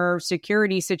through in her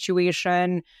security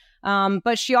situation.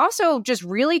 But she also just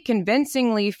really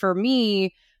convincingly, for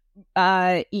me,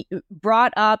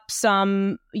 brought up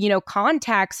some,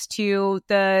 context to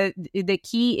the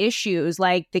key issues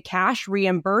like the cash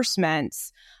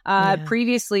reimbursements.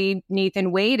 Previously,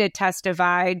 Nathan Wade had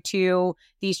testified to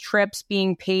these trips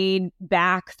being paid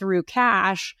back through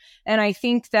cash. And I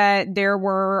think that there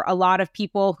were a lot of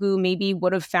people who maybe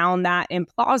would have found that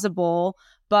implausible,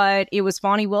 but it was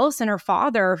Fani Willis and her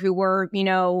father who were,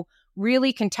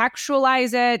 really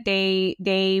contextualize it.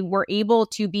 They were able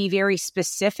to be very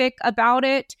specific about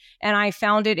it. And I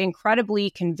found it incredibly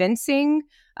convincing.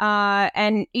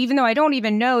 And even though I don't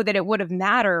even know that it would have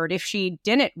mattered if she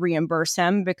didn't reimburse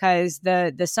him because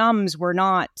the sums were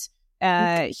not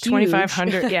huge.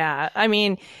 $2,500. Yeah. I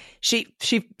mean, she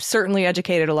certainly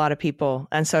educated a lot of people,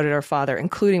 and so did her father,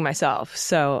 including myself.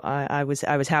 So I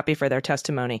was happy for their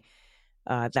testimony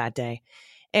that day.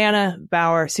 Anna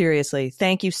Bower, seriously,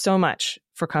 thank you so much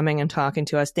for coming and talking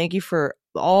to us. Thank you for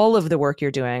all of the work you're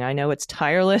doing. I know it's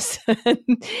tireless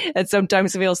and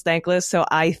sometimes feels thankless. So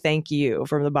I thank you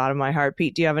from the bottom of my heart.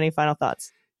 Pete, do you have any final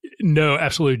thoughts? No,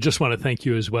 absolutely. Just want to thank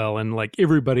you as well. And like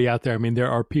everybody out there, I mean, there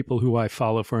are people who I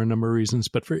follow for a number of reasons,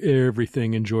 but for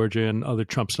everything in Georgia and other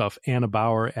Trump stuff, Anna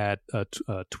Bower at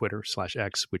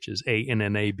Twitter/X, which is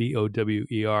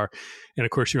ANNABOWER. And of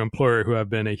course, your employer, who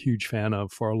I've been a huge fan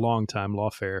of for a long time,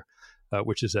 Lawfare,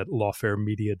 which is at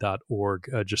lawfaremedia.org.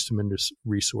 Just a tremendous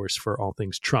resource for all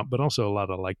things Trump, but also a lot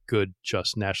of like good,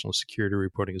 just national security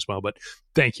reporting as well. But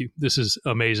thank you. This is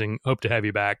amazing. Hope to have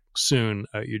you back soon.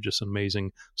 You're just an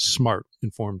amazing, smart,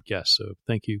 informed guest. So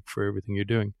thank you for everything you're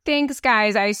doing. Thanks,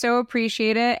 guys. I so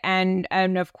appreciate it. And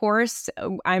of course,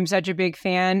 I'm such a big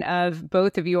fan of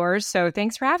both of yours. So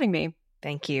thanks for having me.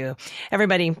 Thank you.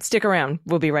 Everybody, stick around.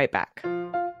 We'll be right back.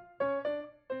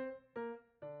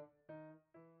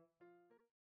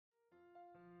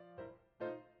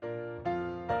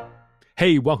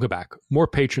 Hey, welcome back. More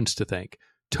patrons to thank.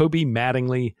 Toby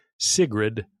Mattingly,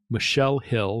 Sigrid, Michelle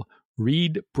Hill,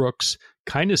 Reed Brooks,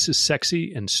 Kindness is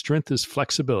Sexy and Strength is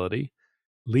Flexibility,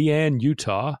 Leanne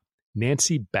Utah,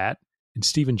 Nancy Batt, and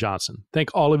Stephen Johnson. Thank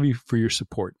all of you for your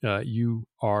support. You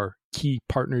are key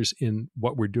partners in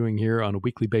what we're doing here on a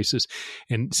weekly basis,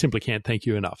 and simply can't thank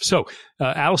you enough. So,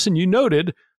 Allison, you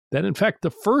noted that, in fact,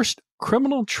 the first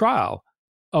criminal trial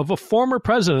of a former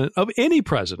president, of any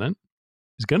president,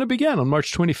 is going to begin on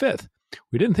March 25th.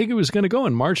 We didn't think it was going to go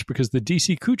in March because the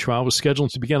D.C. coup trial was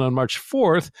scheduled to begin on March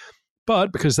 4th,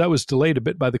 but because that was delayed a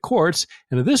bit by the courts,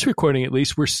 and in this recording at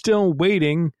least, we're still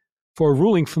waiting for a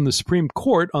ruling from the Supreme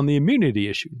Court on the immunity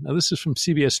issue. Now, this is from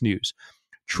CBS News.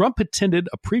 Trump attended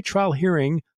a pretrial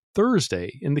hearing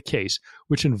Thursday in the case,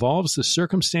 which involves the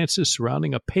circumstances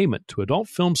surrounding a payment to adult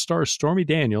film star Stormy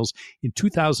Daniels in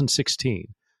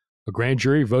 2016. A grand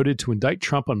jury voted to indict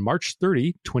Trump on March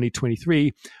 30,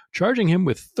 2023, charging him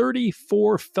with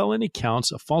 34 felony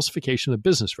counts of falsification of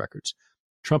business records.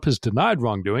 Trump has denied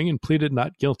wrongdoing and pleaded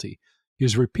not guilty. He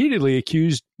has repeatedly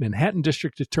accused Manhattan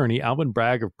District Attorney Alvin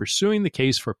Bragg of pursuing the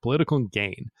case for political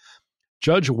gain.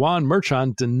 Judge Juan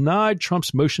Merchan denied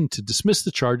Trump's motion to dismiss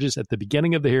the charges at the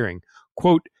beginning of the hearing.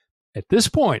 Quote, "At this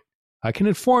point, I can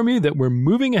inform you that we're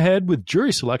moving ahead with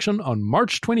jury selection on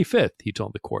March 25th, he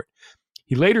told the court.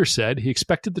 He later said he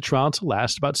expected the trial to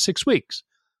last about 6 weeks.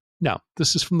 Now,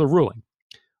 this is from the ruling.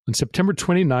 On September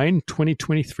 29,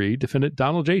 2023, defendant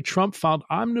Donald J. Trump filed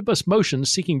omnibus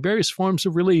motions seeking various forms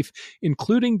of relief,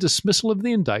 including dismissal of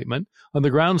the indictment on the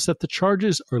grounds that the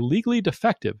charges are legally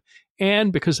defective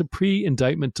and because of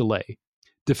pre-indictment delay.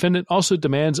 Defendant also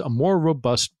demands a more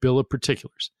robust bill of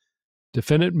particulars.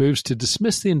 Defendant moves to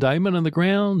dismiss the indictment on the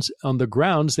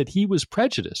grounds that he was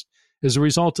prejudiced as a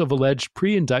result of alleged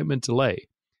pre-indictment delay.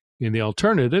 In the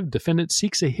alternative, defendant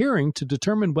seeks a hearing to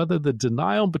determine whether the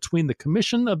denial between the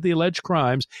commission of the alleged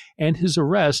crimes and his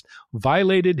arrest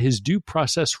violated his due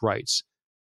process rights.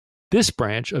 This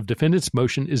branch of defendant's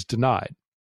motion is denied.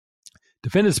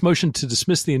 Defendant's motion to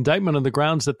dismiss the indictment on the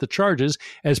grounds that the charges,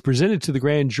 as presented to the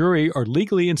grand jury, are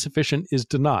legally insufficient is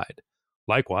denied.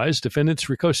 Likewise, defendant's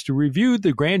request to review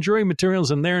the grand jury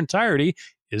materials in their entirety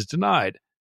is denied.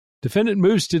 Defendant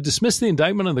moves to dismiss the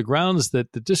indictment on the grounds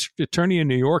that the district attorney in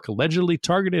New York allegedly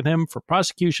targeted him for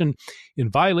prosecution in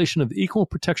violation of the Equal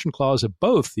Protection Clause of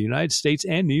both the United States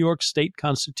and New York state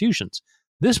constitutions.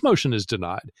 This motion is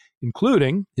denied,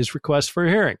 including his request for a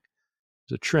hearing.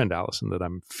 There's a trend, Allison, that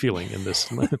I'm feeling in this.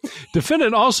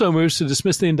 Defendant also moves to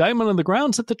dismiss the indictment on the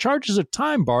grounds that the charges are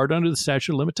time-barred under the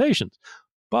statute of limitations.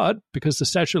 But because the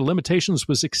statute of limitations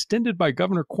was extended by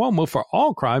Governor Cuomo for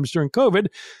all crimes during COVID,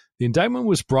 the indictment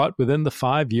was brought within the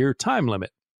 5-year time limit.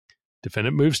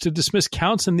 Defendant moves to dismiss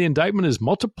counts in the indictment as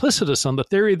multiplicitous on the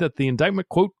theory that the indictment,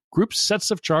 quote, groups sets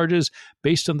of charges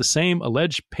based on the same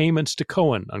alleged payments to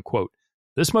Cohen, unquote.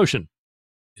 This motion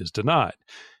is denied.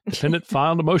 Defendant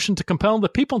filed a motion to compel the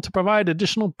people to provide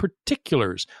additional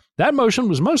particulars. That motion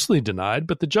was mostly denied,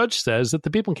 but the judge says that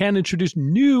the people can introduce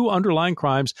new underlying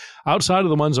crimes outside of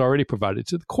the ones already provided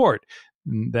to the court.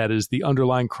 That is, the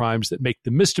underlying crimes that make the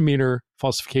misdemeanor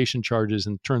falsification charges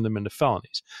and turn them into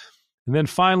felonies. And then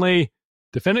finally,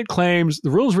 defendant claims the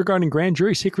rules regarding grand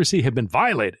jury secrecy have been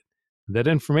violated. That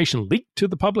information leaked to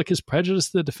the public has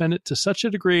prejudiced the defendant to such a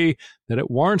degree that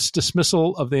it warrants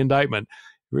dismissal of the indictment.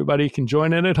 Everybody can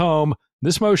join in at home.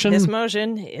 This motion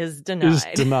is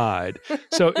denied.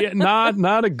 So yeah,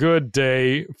 not a good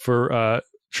day for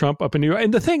Trump up in New York.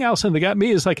 And the thing, Allison, that got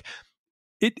me is like,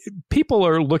 people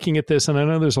are looking at this, and I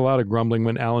know there's a lot of grumbling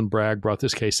when Alvin Bragg brought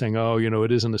this case saying, oh,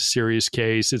 it isn't a serious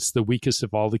case. It's the weakest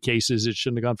of all the cases. It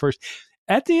shouldn't have gone first.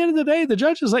 At the end of the day, the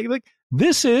judge is like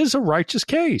this is a righteous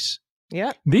case.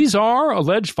 Yeah. These are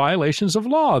alleged violations of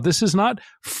law. This is not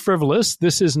frivolous.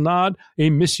 This is not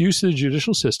a misuse of the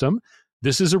judicial system.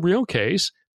 This is a real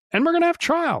case, and we're going to have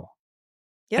trial.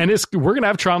 Yep. And we're going to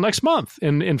have trial next month.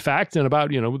 And in fact, in about,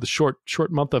 the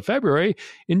short month of February,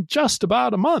 in just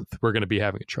about a month, we're going to be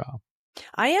having a trial.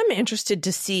 I am interested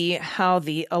to see how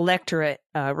the electorate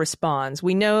responds.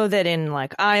 We know that in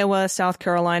like Iowa, South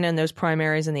Carolina, and those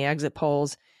primaries and the exit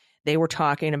polls, they were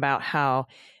talking about how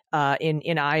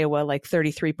in Iowa, like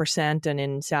 33%, and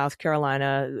in South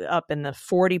Carolina, up in the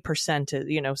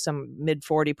 40%, some mid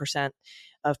 40%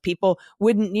 of people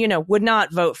would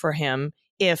not vote for him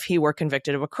if he were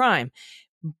convicted of a crime.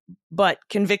 But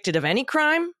convicted of any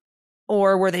crime?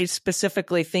 Or were they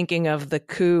specifically thinking of the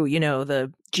coup,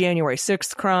 the January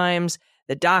 6th crimes,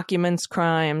 the documents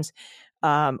crimes,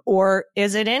 or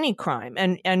is it any crime?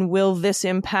 And will this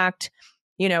impact,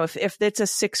 if it's a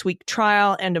 6-week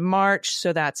trial, end of March,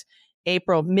 so that's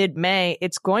April, mid-May,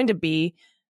 it's going to be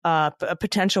a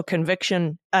potential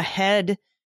conviction ahead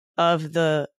of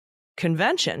the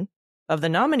convention of the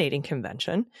nominating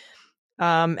convention.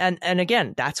 And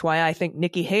again, that's why I think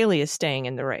Nikki Haley is staying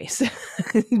in the race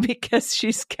because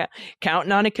she's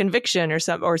counting on a conviction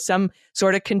or some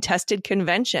sort of contested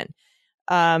convention.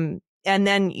 And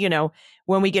then,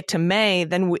 when we get to May,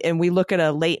 then we look at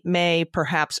a late May,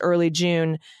 perhaps early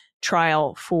June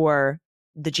trial for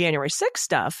the January 6th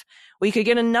stuff, we could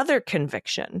get another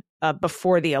conviction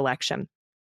before the election.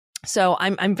 So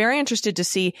I'm very interested to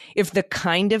see if the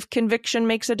kind of conviction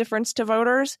makes a difference to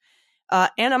voters.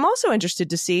 And I'm also interested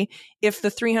to see if the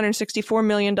 $364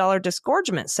 million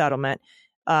disgorgement settlement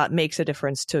makes a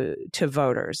difference to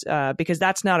voters, because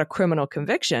that's not a criminal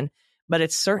conviction, but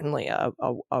it's certainly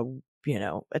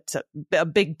it's a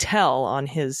big tell on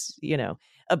his,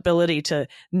 ability to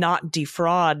not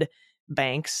defraud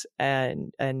banks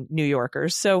and New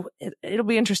Yorkers. So it'll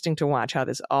be interesting to watch how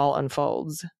this all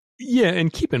unfolds. Yeah,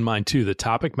 and keep in mind, too, the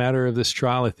topic matter of this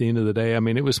trial at the end of the day. I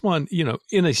mean, it was one,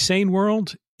 in a sane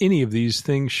world, any of these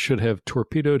things should have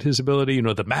torpedoed his ability.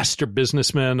 The master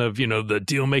businessman of, the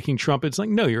deal-making Trump. It's like,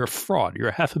 no, you're a fraud. You're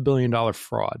a $500 million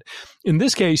fraud. In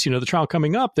this case, the trial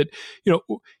coming up that,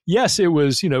 yes, it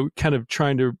was, kind of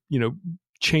trying to,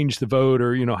 change the vote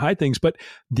or, hide things. But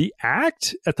the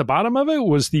act at the bottom of it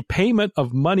was the payment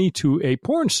of money to a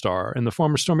porn star in the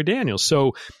form of Stormy Daniels.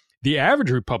 So the average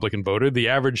Republican voter, the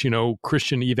average,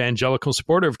 Christian evangelical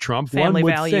supporter of Trump, family one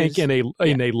would values. think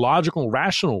in a logical,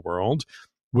 rational world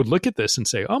would look at this and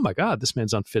say, oh my God, this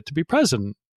man's unfit to be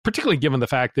president, particularly given the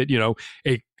fact that,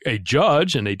 a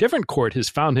judge in a different court has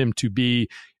found him to be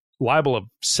liable of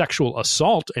sexual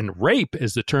assault and rape,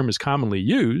 as the term is commonly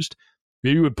used.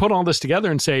 You would put all this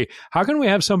together and say, how can we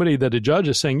have somebody that a judge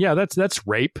is saying, yeah, that's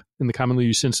rape in the commonly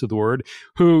used sense of the word,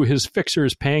 who his fixer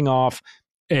is paying off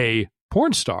a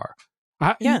porn star?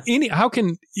 How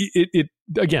can it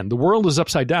again, the world is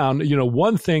upside down.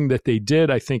 One thing that they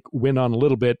did, I think, went on a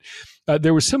little bit.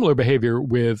 There was similar behavior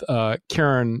with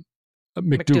Karen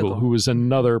McDougal, who was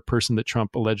another person that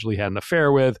Trump allegedly had an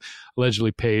affair with,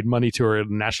 allegedly paid money to her.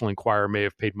 The National Enquirer may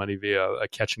have paid money via a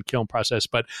catch and kill process,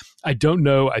 but I don't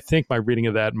know. I think my reading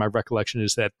of that, my recollection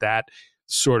is that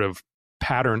sort of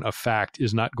pattern of fact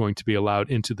is not going to be allowed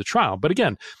into the trial. But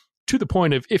again, to the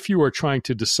point of if you are trying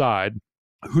to decide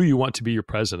who you want to be your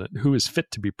president, who is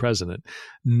fit to be president,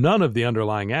 none of the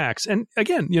underlying acts. And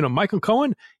again, Michael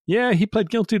Cohen, yeah, he pled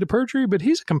guilty to perjury, but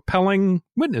he's a compelling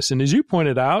witness. And as you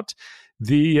pointed out,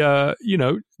 the,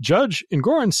 Judge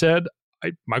Engoron said,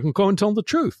 Michael Cohen told the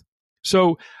truth.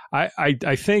 So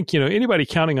I think, anybody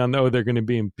counting on, they're going to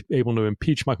be able to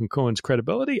impeach Michael Cohen's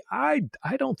credibility, I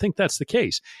don't think that's the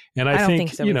case. And I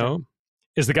think so,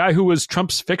 as the guy who was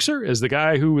Trump's fixer, as the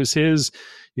guy who was his,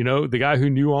 the guy who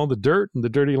knew all the dirt and the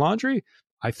dirty laundry,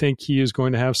 I think he is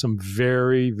going to have some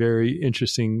very, very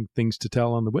interesting things to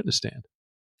tell on the witness stand.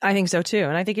 I think so too.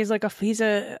 And I think he's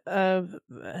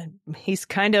he's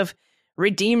kind of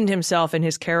redeemed himself in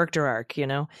his character arc,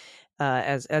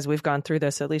 as we've gone through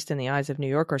this, at least in the eyes of New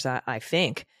Yorkers, I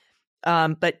think.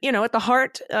 But, at the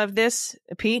heart of this,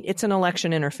 Pete, it's an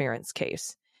election interference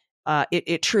case.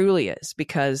 It truly is,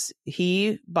 because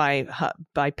he, by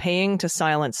paying to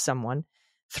silence someone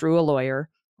through a lawyer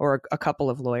or a couple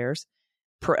of lawyers,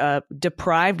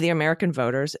 deprived the American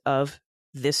voters of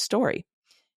this story,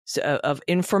 of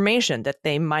information that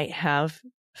they might have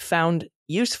found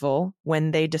useful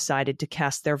when they decided to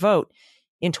cast their vote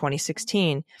in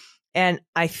 2016. And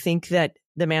I think that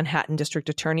the Manhattan District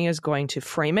Attorney is going to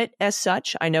frame it as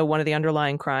such. I know one of the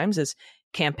underlying crimes is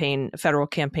federal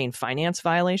campaign finance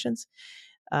violations.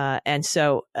 And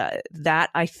so that,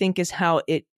 I think, is how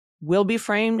it will be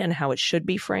framed and how it should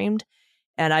be framed.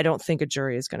 And I don't think a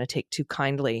jury is going to take too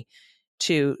kindly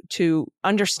to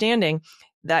understanding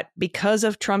that because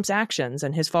of Trump's actions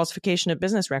and his falsification of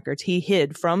business records, he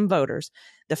hid from voters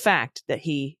the fact that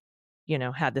he,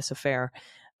 had this affair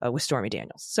with Stormy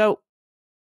Daniels. So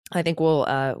I think we'll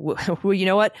you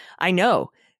know what? I know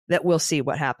that we'll see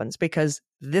what happens, because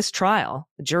this trial,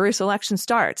 the jury selection,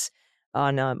 starts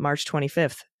on March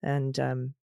 25th.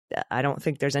 And I don't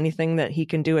think there's anything that he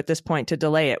can do at this point to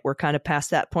delay it. We're kind of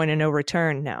past that point of no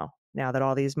return now that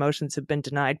all these motions have been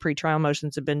denied, pretrial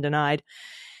motions have been denied.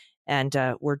 And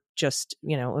we're just,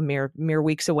 a mere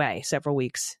weeks away, several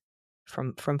weeks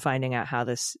from finding out how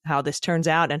this turns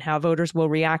out and how voters will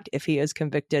react if he is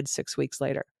convicted 6 weeks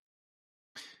later.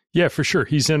 Yeah, for sure.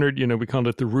 He's entered, we called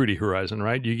it the Rudy horizon,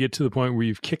 right? You get to the point where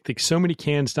you've kicked so many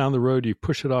cans down the road, you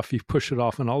push it off,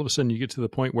 and all of a sudden you get to the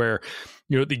point where,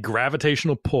 the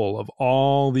gravitational pull of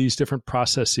all these different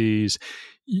processes,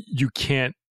 you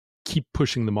can't keep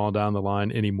pushing them all down the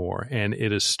line anymore. And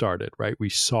it has started, right? We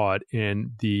saw it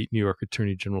in the New York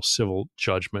Attorney General civil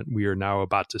judgment. We are now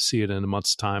about to see it in a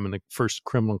month's time in the first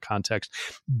criminal context.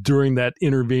 During that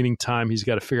intervening time, he's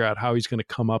got to figure out how he's going to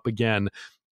come up again.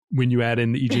 When you add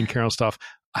in the E. Jean Carroll stuff,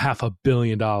 $500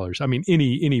 million. I mean,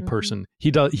 any person,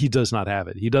 he does not have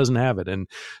it. He doesn't have it. And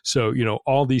so,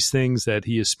 all these things that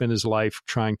he has spent his life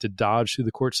trying to dodge through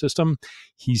the court system,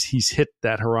 he's hit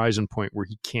that horizon point where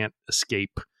he can't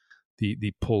escape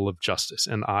the pull of justice.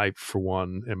 And I, for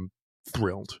one, am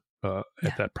thrilled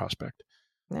at that prospect.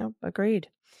 No, agreed.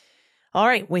 All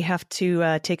right. We have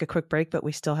to take a quick break, but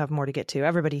we still have more to get to.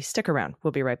 Everybody stick around.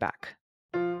 We'll be right back.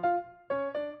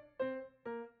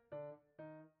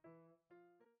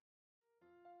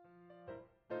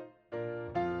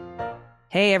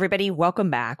 Hey, everybody. Welcome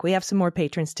back. We have some more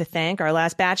patrons to thank. Our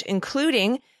last batch,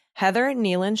 including Heather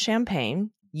Nealon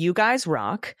Champagne, You Guys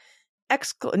Rock,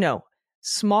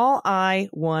 Small I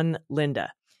One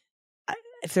Linda.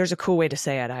 If there's a cool way to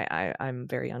say it, I'm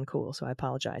very uncool, so I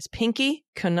apologize. Pinky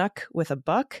Canuck with a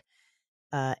Buck,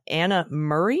 Anna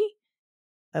Murray.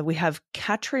 We have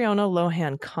Catriona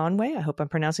Lohan Conway. I hope I'm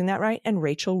pronouncing that right. And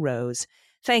Rachel Rose.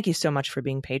 Thank you so much for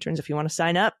being patrons. If you want to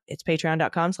sign up, it's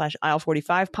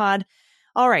patreon.com/aisle45pod.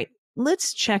 All right,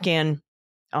 let's check in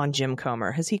on Jim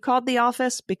Comer. Has he called the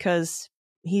office? Because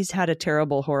he's had a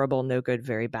terrible, horrible, no good,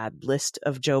 very bad list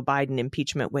of Joe Biden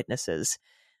impeachment witnesses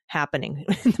happening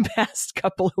in the past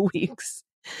couple of weeks.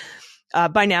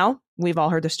 By now, we've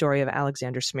all heard the story of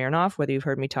Alexander Smirnov, whether you've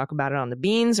heard me talk about it on the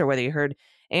Beans or whether you heard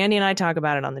Andy and I talk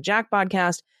about it on the Jack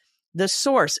podcast. The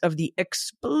source of the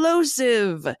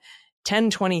explosive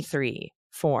 1023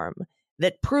 form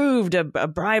that proved a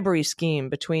bribery scheme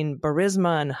between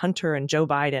Burisma and Hunter and Joe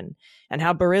Biden, and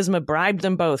how Burisma bribed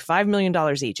them both $5 million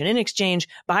each. And in exchange,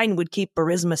 Biden would keep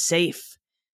Burisma safe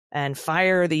and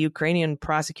fire the Ukrainian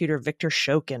prosecutor Viktor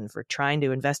Shokin for trying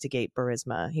to investigate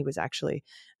Burisma. He was actually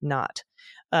not.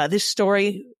 This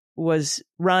story was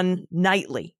run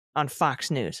nightly on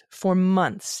Fox News for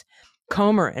months.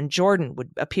 Comer and Jordan would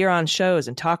appear on shows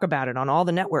and talk about it on all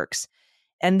the networks.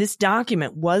 And this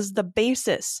document was the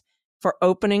basis for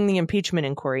opening the impeachment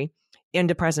inquiry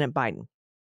into President Biden.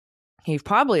 You've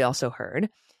probably also heard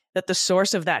that the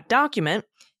source of that document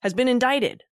has been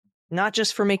indicted, not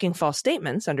just for making false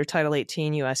statements under Title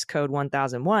 18 U.S. Code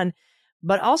 1001,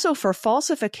 but also for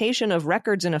falsification of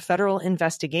records in a federal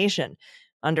investigation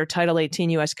under Title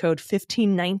 18 U.S. Code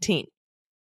 1519.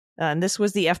 And this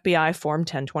was the FBI Form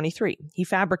 1023. He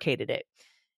fabricated it.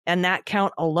 And that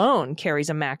count alone carries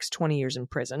a max 20 years in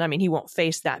prison. I mean, he won't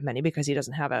face that many because he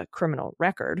doesn't have a criminal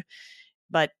record,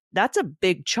 but that's a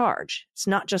big charge. It's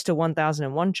not just a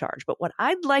 1001 charge. But what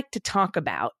I'd like to talk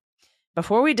about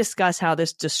before we discuss how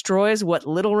this destroys what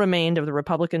little remained of the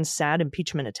Republicans' sad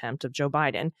impeachment attempt of Joe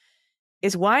Biden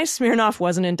is why Smirnov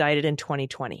wasn't indicted in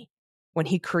 2020 when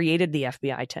he created the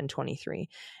FBI 1023,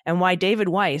 and why David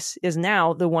Weiss is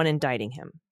now the one indicting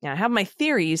him. Now, I have my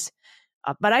theories,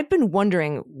 but I've been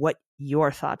wondering what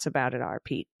your thoughts about it are,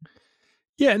 Pete.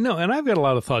 Yeah, no, and I've got a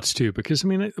lot of thoughts too, because,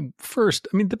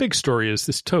 the big story is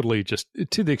this totally just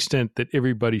to the extent that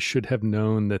everybody should have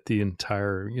known that the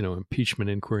entire, impeachment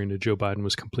inquiry into Joe Biden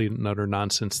was complete and utter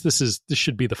nonsense. This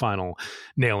should be the final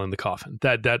nail in the coffin.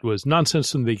 That was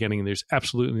nonsense from the beginning, and there's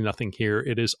absolutely nothing here.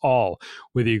 It is all,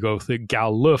 whether you go with the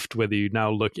Gal Luft, whether you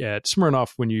now look at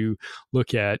Smirnov, when you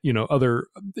look at, other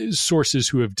sources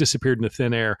who have disappeared into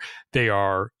thin air, they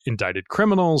are indicted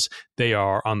criminals, they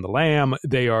are on the lam,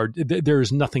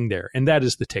 there's nothing there. And that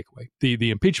is the takeaway.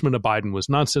 The impeachment of Biden was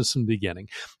nonsense from the beginning.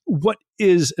 What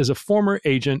is, as a former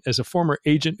agent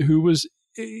who was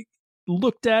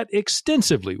looked at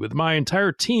extensively with my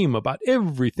entire team about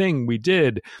everything we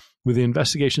did with the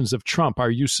investigations of Trump,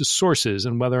 our use of sources,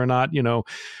 and whether or not,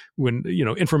 when,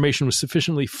 information was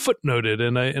sufficiently footnoted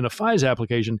in a FISA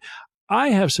application, I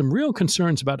have some real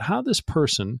concerns about how this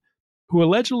person who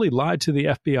allegedly lied to the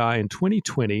FBI in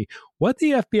 2020,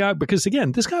 because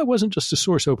again, this guy wasn't just a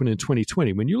source open in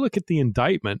 2020. When you look at the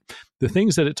indictment, the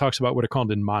things that it talks about, what are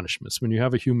called admonishments, when you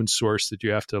have a human source that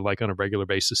you have to, on a regular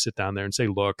basis, sit down there and say,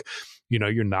 look,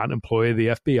 you're not an employee of the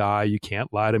FBI. You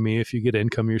can't lie to me. If you get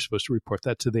income, you're supposed to report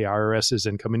that to the IRS as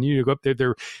income. And you go up there,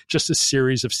 they're just a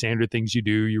series of standard things you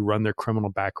do. You run their criminal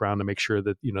background to make sure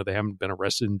that, they haven't been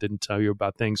arrested and didn't tell you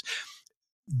about things.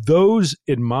 Those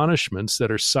admonishments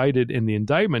that are cited in the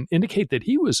indictment indicate that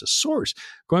he was a source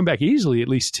going back easily at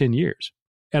least 10 years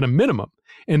at a minimum.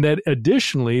 And that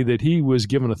additionally, that he was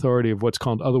given authority of what's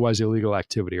called otherwise illegal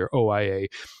activity, or OIA.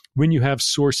 When you have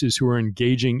sources who are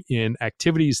engaging in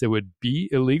activities that would be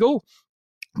illegal,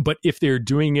 but if they're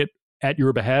doing it at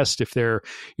your behest if they're,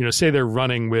 say they're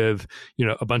running with,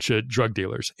 a bunch of drug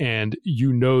dealers and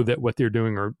that what they're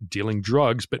doing are dealing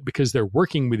drugs, but because they're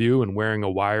working with you and wearing a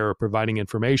wire or providing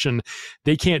information,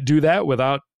 they can't do that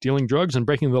without dealing drugs and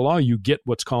breaking the law. You get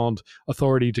what's called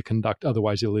authority to conduct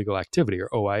otherwise illegal activity, or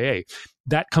OIA.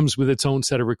 That comes with its own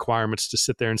set of requirements to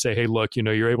sit there and say, hey, look,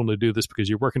 you're able to do this because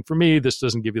you're working for me. This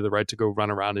doesn't give you the right to go run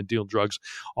around and deal drugs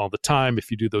all the time. If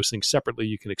you do those things separately,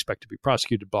 you can expect to be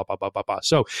prosecuted, blah, blah, blah, blah, blah.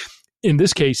 So in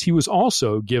this case, he was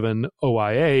also given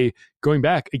OIA going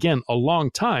back, again, a long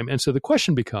time. And so the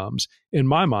question becomes, in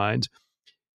my mind,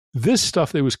 this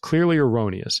stuff that was clearly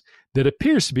erroneous, that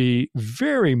appears to be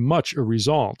very much a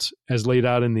result, as laid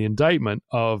out in the indictment,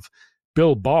 of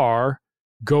Bill Barr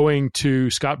going to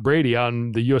Scott Brady,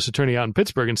 the U.S. attorney out in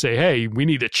Pittsburgh, and say, hey, we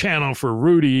need a channel for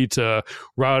Rudy to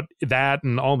route that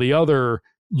and all the other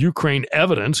Ukraine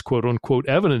evidence, quote unquote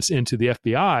evidence, into the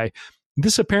FBI.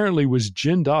 This apparently was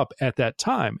ginned up at that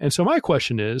time. And so my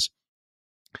question is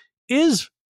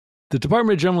the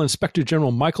Department of General Inspector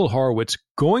General Michael Horowitz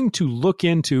going to look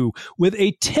into, with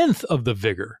a tenth of the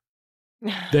vigor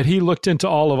that he looked into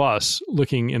all of us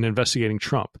looking and investigating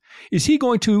Trump, is he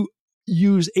going to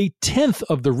use a tenth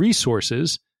of the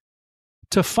resources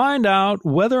to find out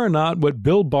whether or not what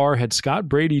Bill Barr had Scott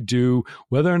Brady do,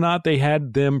 whether or not they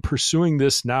had them pursuing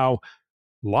this now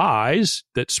lies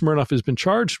that Smirnov has been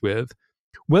charged with,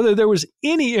 whether there was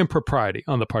any impropriety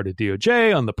on the part of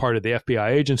DOJ, on the part of the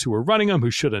FBI agents who were running him,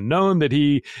 who should have known that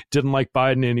he didn't like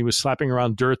Biden and he was slapping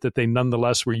around dirt that they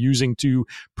nonetheless were using to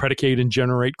predicate and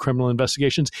generate criminal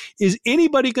investigations. Is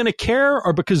anybody going to care?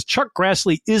 Or because Chuck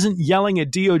Grassley isn't yelling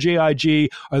at DOJ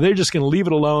IG, are they just going to leave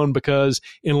it alone because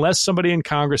unless somebody in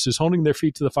Congress is holding their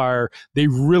feet to the fire, they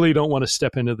really don't want to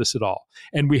step into this at all?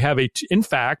 And we have in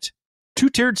fact,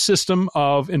 two-tiered system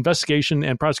of investigation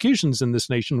and prosecutions in this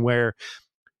nation where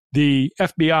the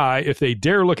FBI, if they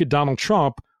dare look at Donald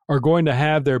Trump, are going to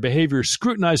have their behavior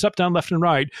scrutinized up, down, left, and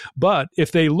right. But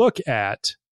if they look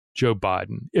at Joe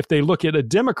Biden, if they look at a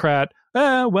Democrat,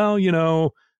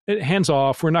 hands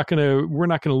off. We're not going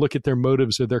to look at their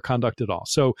motives or their conduct at all.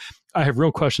 So I have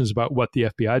real questions about what the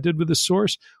FBI did with this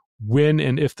source, when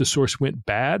and if the source went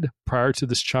bad prior to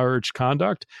this charged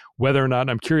conduct, whether or not,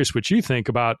 I'm curious what you think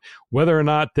about whether or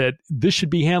not that this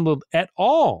should be handled at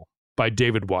all by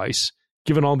David Weiss,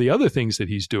 given all the other things that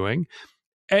he's doing.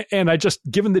 And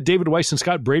given that David Weiss and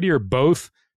Scott Brady are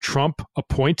both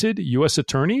Trump-appointed U.S.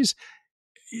 attorneys,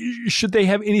 should they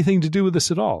have anything to do with this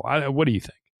at all? What do you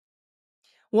think?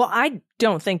 Well, I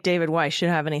don't think David Weiss should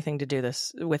have anything to do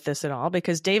with this at all,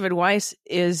 because David Weiss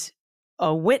is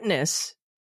a witness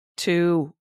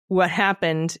to what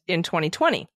happened in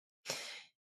 2020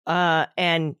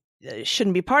 and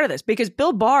shouldn't be part of this, because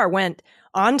Bill Barr went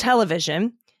on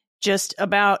television just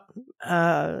about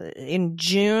in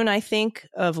June, I think,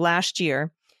 of last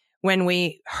year, when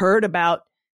we heard about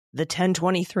the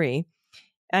 1023,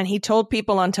 and he told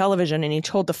people on television, and he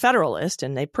told the Federalist,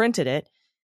 and they printed it,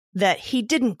 that he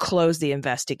didn't close the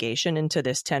investigation into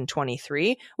this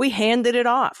 1023. We handed it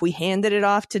off. We handed it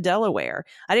off to Delaware.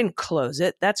 I didn't close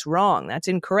it. That's wrong. That's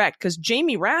incorrect. Because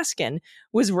Jamie Raskin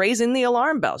was raising the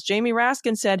alarm bells. Jamie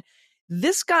Raskin said,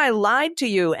 this guy lied to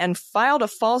you and filed a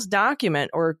false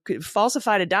document or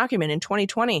falsified a document in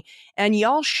 2020, and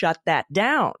y'all shut that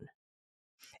down.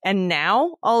 And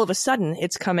now, all of a sudden,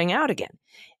 it's coming out again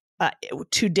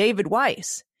to David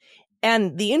Weiss.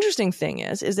 And the interesting thing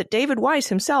is that David Weiss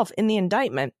himself in the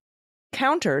indictment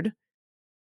countered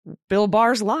Bill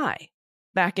Barr's lie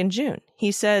back in June.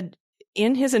 He said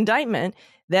in his indictment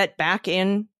that back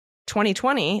in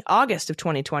 2020, August of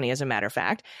 2020, as a matter of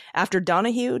fact, after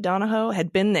Donahoe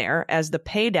had been there as the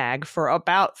paydag for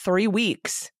about 3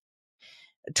 weeks,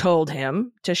 told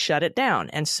him to shut it down.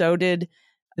 And so did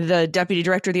the deputy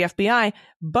director of the FBI,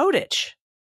 Bowditch,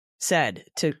 said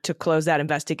to close that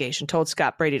investigation, told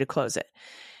Scott Brady to close it.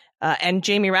 And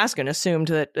Jamie Raskin assumed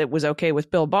that it was okay with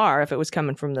Bill Barr if it was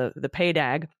coming from the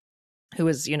paydag, who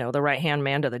is, the right-hand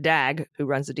man to the DAG, who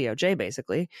runs the DOJ,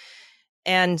 basically.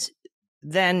 And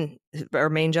then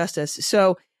our main justice.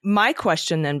 So my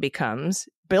question then becomes,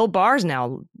 Bill Barr's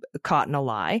now caught in a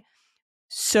lie.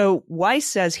 So Weiss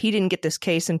says he didn't get this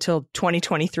case until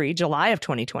 2023, July of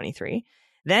 2023.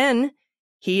 Then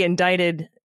he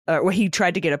he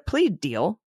tried to get a plea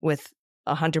deal with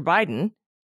Hunter Biden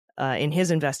in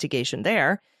his investigation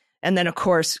there. And then, of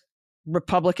course,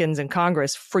 Republicans in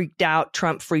Congress freaked out.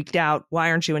 Trump freaked out.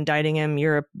 Why aren't you indicting him?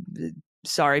 You're a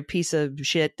sorry piece of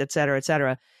shit, et cetera, et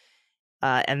cetera.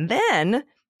 And then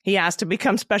he asked to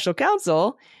become special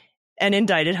counsel and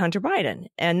indicted Hunter Biden.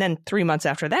 And then 3 months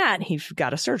after that, he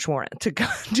got a search warrant to go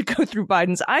through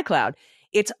Biden's iCloud.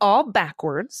 It's all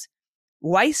backwards.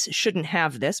 Weiss shouldn't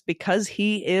have this because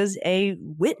he is a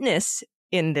witness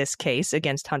in this case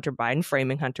against Hunter Biden,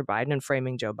 framing Hunter Biden and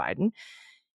framing Joe Biden.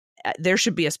 There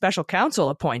should be a special counsel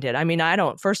appointed. I mean,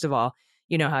 first of all,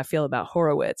 you know how I feel about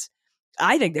Horowitz.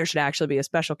 I think there should actually be a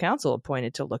special counsel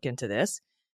appointed to look into this.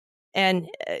 And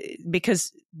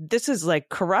because this is like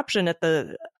corruption at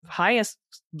the highest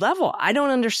level. I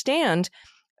don't understand.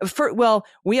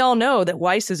 We all know that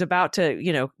Weiss is about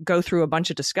to, go through a bunch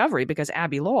of discovery because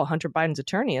Abby Lowell, Hunter Biden's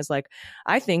attorney, is like,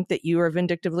 I think that you are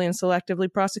vindictively and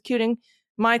selectively prosecuting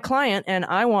my client, and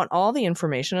I want all the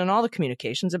information and all the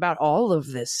communications about all of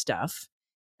this stuff.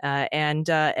 And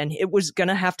it was going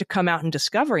to have to come out in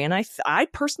discovery. And I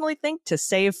personally think, to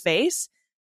save face,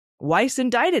 Weiss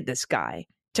indicted this guy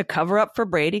to cover up for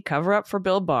Brady, cover up for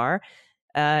Bill Barr,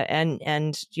 and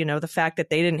the fact that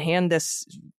they didn't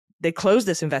they closed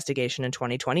this investigation in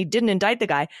 2020, didn't indict the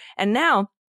guy, and now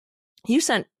you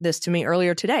sent this to me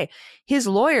earlier today. His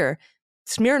lawyer,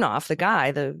 Smirnov, the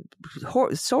guy, the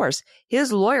source,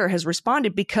 his lawyer has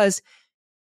responded because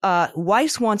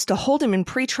Weiss wants to hold him in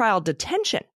pretrial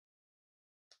detention,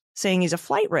 saying he's a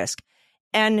flight risk.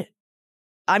 And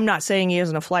I'm not saying he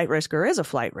isn't a flight risk or is a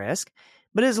flight risk,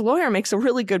 but his lawyer makes a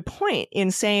really good point in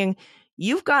saying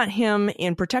you've got him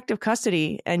in protective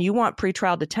custody and you want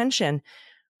pretrial detention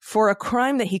for a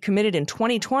crime that he committed in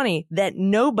 2020 that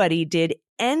nobody did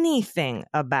anything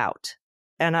about.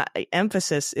 And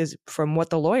emphasis is from what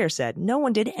the lawyer said. No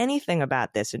one did anything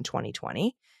about this in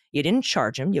 2020. You didn't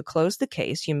charge him. You closed the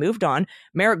case. You moved on.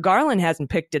 Merrick Garland hasn't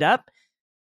picked it up.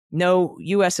 No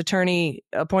U.S. attorney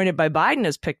appointed by Biden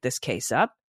has picked this case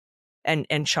up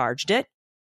and charged it.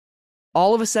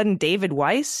 All of a sudden, David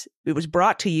Weiss, it was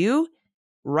brought to you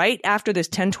right after this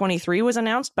 1023 was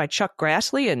announced by Chuck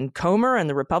Grassley and Comer and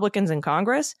the Republicans in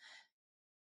Congress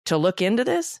to look into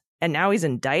this. And now he's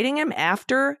indicting him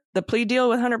after the plea deal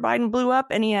with Hunter Biden blew up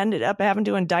and he ended up having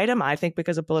to indict him, I think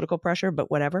because of political pressure,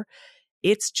 but whatever.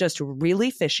 It's just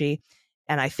really fishy.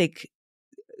 And I think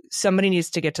somebody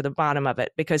needs to get to the bottom of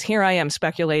it, because here I am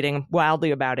speculating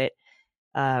wildly about it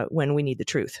when we need the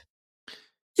truth.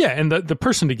 Yeah, and the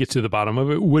person to get to the bottom of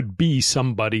it would be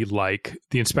somebody like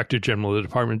the Inspector General of the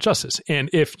Department of Justice. And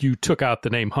if you took out the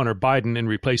name Hunter Biden and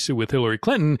replaced it with Hillary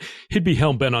Clinton, he'd be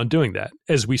hell-bent on doing that,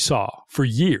 as we saw for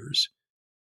years.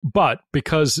 But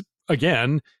because,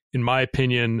 again, in my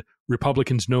opinion,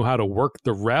 Republicans know how to work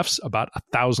the refs about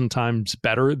 1,000 times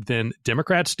better than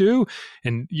Democrats do.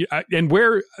 And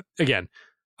where, again,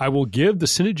 I will give the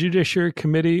Senate Judiciary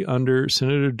Committee under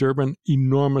Senator Durbin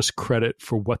enormous credit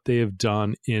for what they have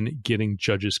done in getting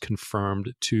judges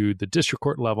confirmed to the district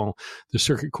court level, the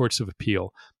circuit courts of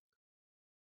appeal.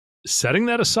 Setting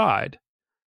that aside,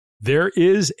 there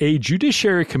is a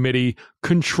Judiciary Committee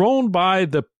controlled by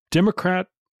the Democrat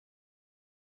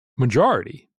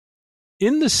majority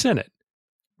in the Senate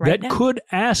that could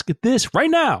ask this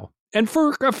right now, and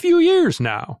for a few years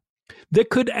now, that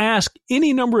could ask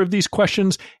any number of these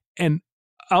questions. And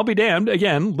I'll be damned,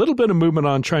 again, a little bit of movement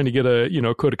on trying to get a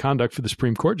code of conduct for the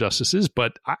Supreme Court justices,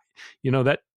 but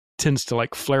that tends to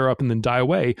like flare up and then die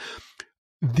away.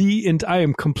 I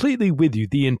am completely with you.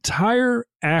 The entire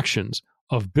actions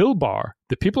of Bill Barr,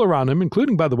 the people around him,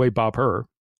 including, by the way,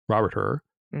 Robert Hur,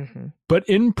 but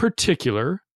in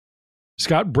particular,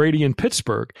 Scott Brady in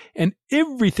Pittsburgh, and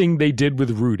everything they did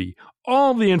with Rudy,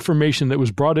 all the information that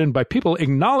was brought in by people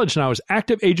acknowledged now as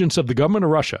active agents of the government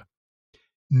of Russia,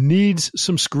 needs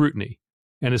some scrutiny.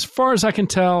 And as far as I can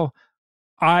tell,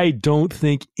 I don't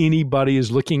think anybody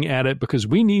is looking at it, because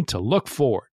we need to look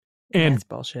forward. And that's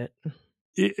bullshit.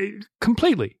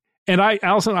 Completely. And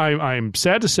Allison, I'm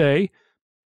sad to say,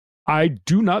 I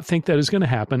do not think that is going to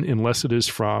happen unless it is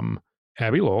from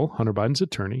Abby Lowell, Hunter Biden's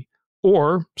attorney,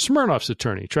 or Smirnov's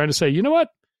attorney, trying to say, you know what?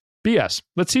 BS.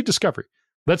 Let's see discovery.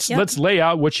 Let's lay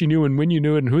out what you knew and when you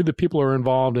knew it and who the people are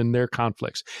involved in their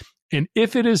conflicts. And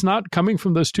if it is not coming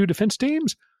from those two defense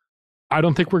teams, I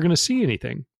don't think we're going to see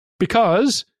anything,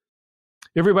 because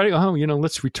everybody,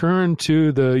 let's return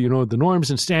to the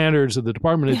norms and standards of the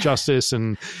Department of Justice.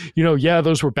 And,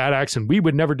 those were bad acts and we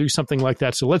would never do something like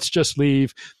that. So let's just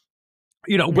leave,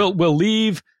 we'll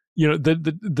leave,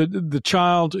 the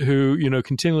child who,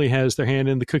 continually has their hand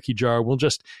in the cookie jar. We'll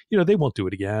just, they won't do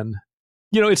it again.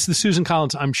 It's the Susan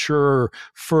Collins, I'm sure,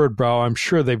 furrowed brow. I'm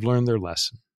sure they've learned their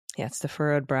lesson. Yeah, it's the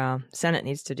furrowed brow. Senate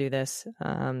needs to do this.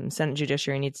 Senate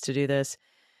Judiciary needs to do this.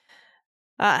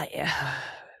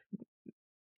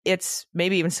 It's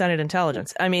maybe even Senate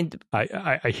Intelligence. I mean,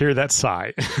 I hear that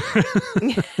sigh.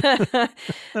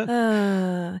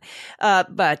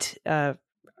 But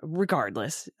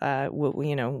regardless, I'm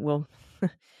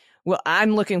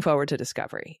looking forward to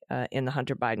discovery in the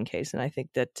Hunter Biden case, and I think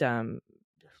that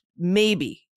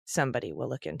maybe somebody will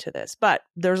look into this. But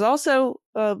there's also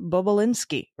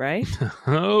Bobulinski, right?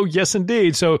 Oh, yes,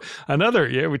 indeed. So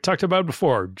another, we talked about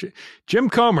before, Jim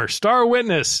Comer, star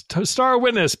witness,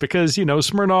 because,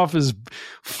 Smirnov is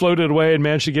floated away and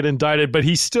managed to get indicted, but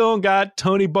he still got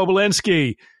Tony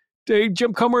Bobulinski.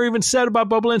 Jim Comer even said about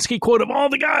Bobulinski, quote, "Of all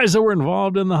the guys that were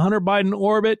involved in the Hunter Biden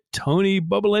orbit, Tony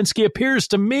Bobulinski appears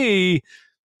to me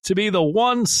to be the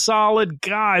one solid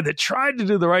guy that tried to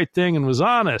do the right thing and was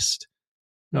honest."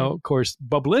 Now, of course,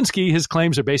 Bobulinski, his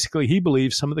claims are basically he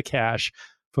believes some of the cash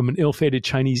from an ill-fated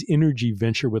Chinese energy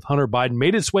venture with Hunter Biden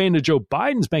made its way into Joe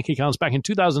Biden's bank accounts back in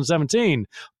 2017.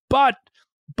 But,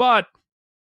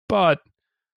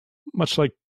 much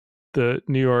like the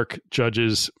New York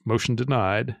judge's motion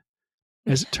denied,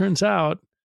 as it turns out,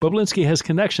 Bobulinski has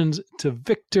connections to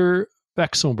Victor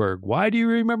Vekselberg. Why do you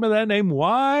remember that name?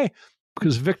 Why?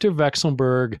 Because Victor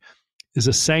Vekselberg is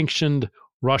a sanctioned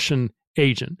Russian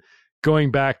agent.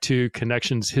 Going back to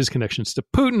his connections to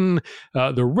Putin,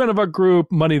 the Smirnov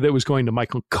group, money that was going to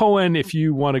Michael Cohen. If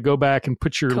you want to go back and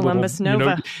put your Columbus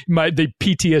Nova, the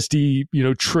PTSD,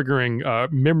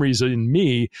 triggering memories in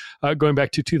me, going back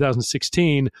to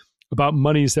 2016 about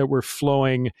monies that were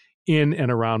flowing in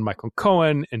and around Michael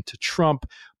Cohen and to Trump.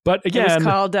 But again,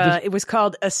 it was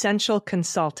called Essential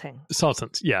Consulting.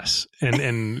 Consultants, yes,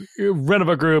 and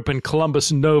Smirnov Group and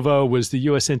Columbus Nova was the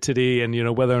U.S. entity,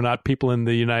 and whether or not people in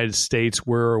the United States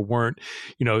were or weren't,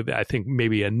 I think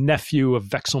maybe a nephew of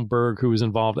Vekselberg who was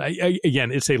involved.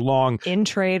 Again, it's a long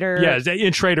Intrader. Yeah,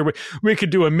 Intrader. We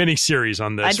could do a mini series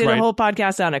on this. I did a whole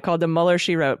podcast on it called the Mueller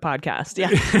She Wrote podcast.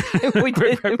 Yeah, we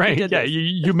did. Right. We did yeah,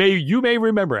 you may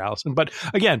remember, Allison, but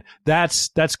again, that's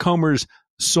Comer's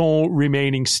sole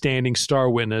remaining standing star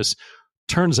witness.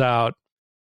 Turns out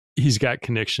he's got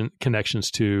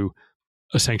connections to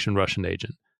a sanctioned Russian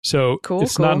agent. So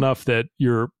it's not enough that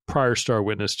your prior star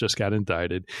witness just got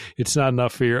indicted. It's not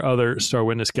enough for your other star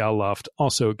witness, Gal Luft,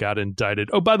 also got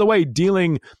indicted. Oh, by the way,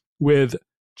 dealing with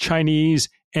Chinese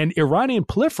and Iranian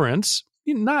proliferants,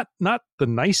 not the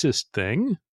nicest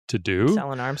thing to do.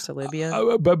 Selling arms to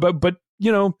Libya. But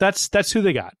that's who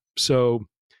they got. So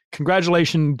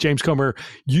congratulations, James Comer.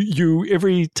 You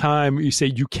every time you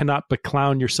say you cannot but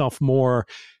clown yourself more,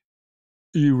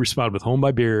 you respond with "home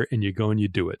by beer" and you go and you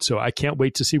do it. So I can't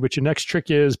wait to see what your next trick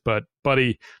is. But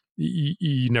buddy,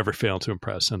 you never fail to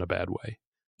impress in a bad way.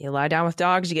 You lie down with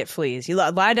dogs, you get fleas. You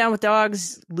lie down with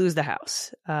dogs, lose the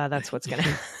house. That's what's gonna.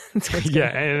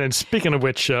 And speaking of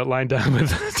which, lying down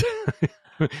with.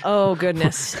 Oh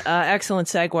goodness! Excellent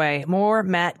segue. More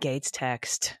Matt Gaetz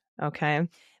text. Okay.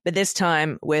 But this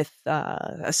time with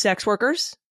sex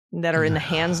workers that are in the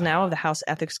hands now of the House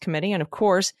Ethics Committee. And of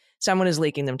course, someone is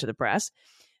leaking them to the press.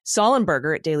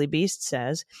 Sullenberger at Daily Beast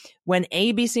says, when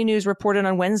ABC News reported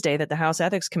on Wednesday that the House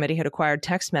Ethics Committee had acquired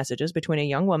text messages between a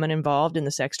young woman involved in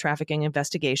the sex trafficking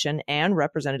investigation and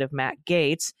Representative Matt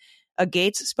Gaetz, a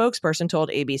Gaetz spokesperson told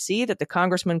ABC that the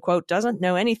congressman, quote, doesn't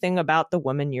know anything about the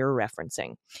woman you're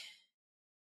referencing.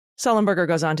 Sullenberger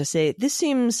goes on to say, this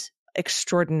seems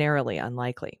extraordinarily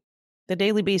unlikely. The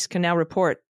Daily Beast can now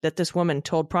report that this woman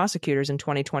told prosecutors in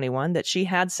 2021 that she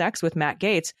had sex with Matt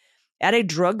Gaetz at a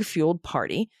drug-fueled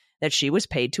party that she was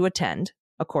paid to attend,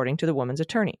 according to the woman's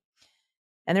attorney.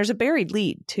 And there's a buried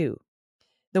lead, too.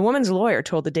 The woman's lawyer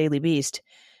told the Daily Beast,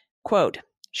 quote,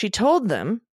 she told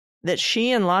them that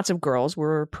she and lots of girls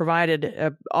were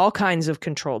provided all kinds of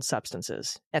controlled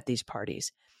substances at these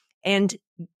parties. And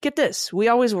get this, we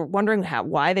always were wondering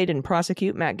why they didn't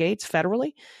prosecute Matt Gaetz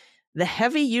federally. The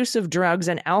heavy use of drugs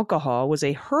and alcohol was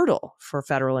a hurdle for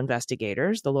federal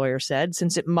investigators, the lawyer said,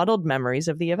 since it muddled memories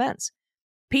of the events.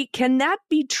 Pete, can that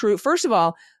be true? First of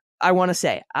all, I want to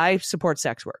say I support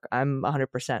sex work. I'm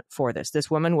 100% for this. This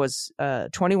woman was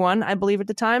 21, I believe, at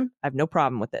the time. I have no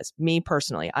problem with this. Me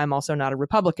personally, I'm also not a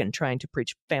Republican trying to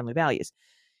preach family values.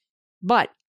 But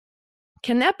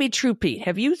can that be true, Pete?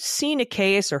 Have you seen a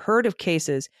case or heard of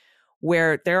cases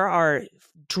where there are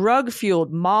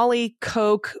drug-fueled Molly,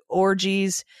 Coke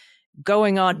orgies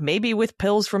going on, maybe with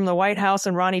pills from the White House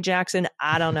and Ronnie Jackson?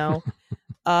 I don't know.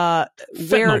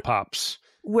 Fentanyl pops.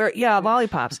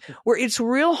 Lollipops, where it's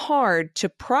real hard to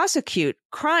prosecute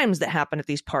crimes that happen at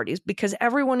these parties because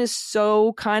everyone is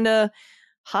so kind of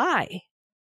high.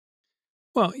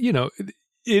 Well,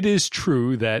 it is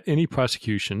true that any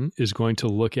prosecution is going to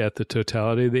look at the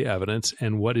totality of the evidence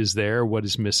and what is there, what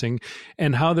is missing,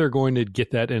 and how they're going to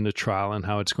get that into trial and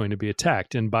how it's going to be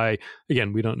attacked. And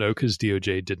again, we don't know because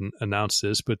DOJ didn't announce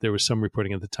this, but there was some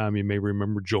reporting at the time. You may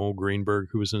remember Joel Greenberg,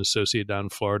 who was an associate down in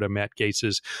Florida, Matt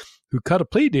Gaetz's, who cut a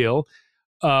plea deal,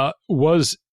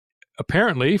 was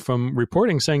apparently from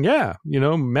reporting saying, yeah,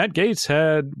 Matt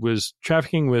Gaetz was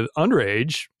trafficking with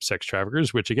underage sex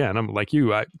traffickers, which again, I'm like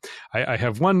you, I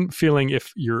have one feeling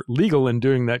if you're legal and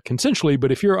doing that consensually,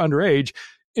 but if you're underage,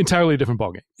 entirely different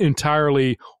ballgame,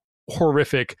 entirely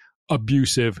horrific,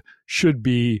 abusive, should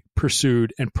be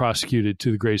pursued and prosecuted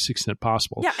to the greatest extent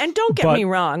possible. Yeah, and don't get me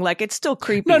wrong, like it's still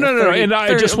creepy. No. And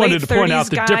I just wanted to point out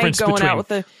the difference going between out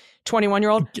with a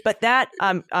 21-year-old, but that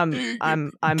I'm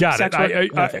got it.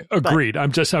 I agreed. I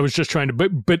was just trying to,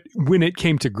 but when it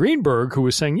came to Greenberg, who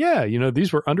was saying, yeah,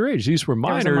 these were underage, these were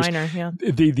minors. Minor, yeah.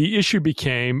 The issue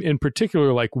became, in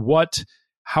particular, like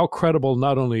how credible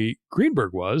not only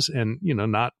Greenberg was, and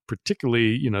not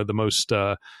particularly the most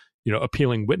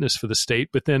appealing witness for the state,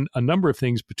 but then a number of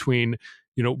things between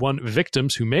one,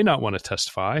 victims who may not want to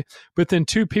testify, but then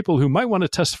two, people who might want to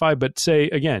testify, but say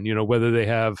again, whether they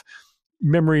have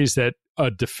memories that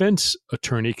a defense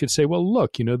attorney could say, well,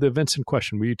 look, the events in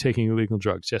question, were you taking illegal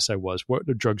drugs? Yes, I was. What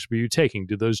drugs were you taking?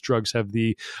 Do those drugs have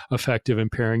the effect of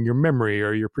impairing your memory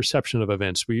or your perception of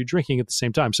events? Were you drinking at the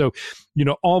same time? So,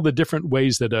 all the different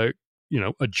ways that a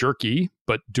jerky,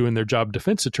 but doing their job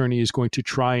defense attorney is going to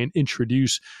try and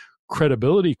introduce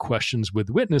credibility questions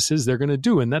with witnesses, they're going to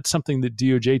do. And that's something that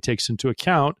DOJ takes into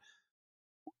account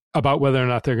about whether or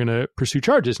not they're going to pursue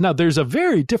charges. Now, there's a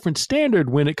very different standard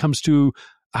when it comes to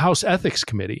a House Ethics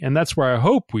Committee. And that's where I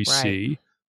hope we see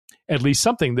at least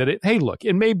something that hey, look,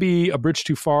 it may be a bridge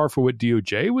too far for what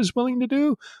DOJ was willing to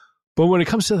do. But when it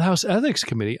comes to the House Ethics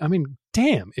Committee, I mean,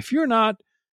 damn, if you're not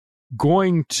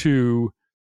going to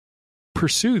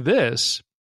pursue this,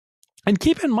 and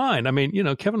keep in mind, I mean,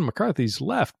 Kevin McCarthy's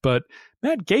left, but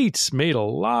Matt Gaetz made a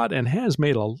lot and has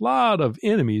made a lot of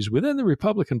enemies within the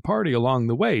Republican Party along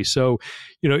the way. So,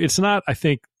 it's not, I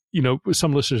think,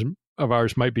 some listeners of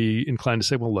ours might be inclined to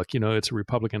say, well, look, it's a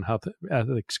Republican Health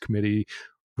Ethics Committee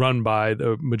run by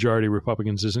the majority of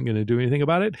Republicans isn't going to do anything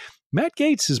about it. Matt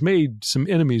Gaetz has made some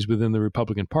enemies within the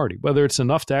Republican Party, whether it's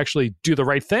enough to actually do the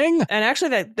right thing. And actually,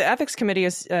 the Ethics Committee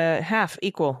is half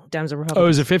equal Dems and Republicans. Oh,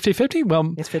 is it 50-50?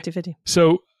 Well, it's 50-50.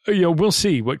 So, we'll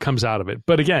see what comes out of it.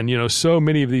 But again, so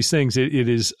many of these things, it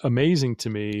is amazing to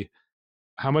me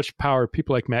how much power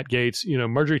people like Matt Gaetz,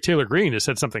 Marjorie Taylor Greene has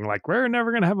said something like, we're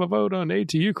never going to have a vote on aid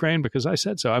to Ukraine because I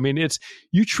said so. I mean,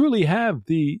 you truly have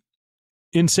the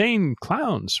insane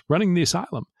clowns running the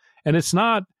asylum. And it's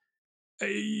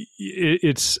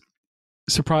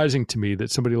surprising to me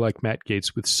that somebody like Matt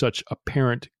Gaetz with such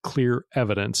apparent clear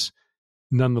evidence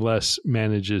nonetheless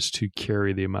manages to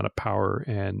carry the amount of power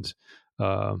and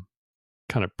kind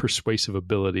of persuasive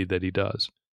ability that he does.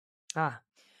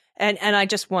 And I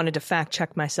just wanted to fact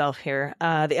check myself here.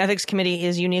 The Ethics Committee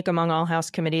is unique among all House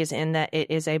committees in that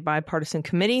it is a bipartisan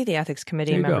committee. The Ethics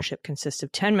Committee membership consists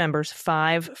of 10 members,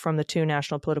 5 from the 2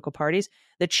 national political parties.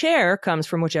 The chair comes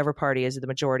from whichever party is the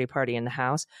majority party in the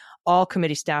House. All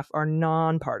committee staff are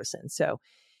nonpartisan. So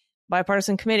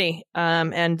bipartisan committee.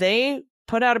 And they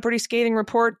put out a pretty scathing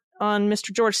report on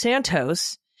Mr. George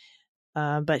Santos.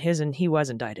 But he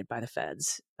was indicted by the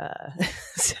feds.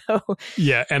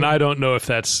 Yeah, and I don't know if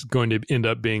that's going to end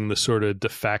up being the sort of de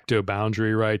facto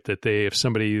boundary, right? That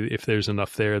if there's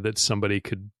enough there that somebody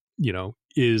could,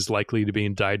 is likely to be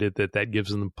indicted, that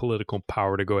gives them the political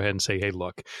power to go ahead and say, hey,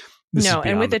 look. No,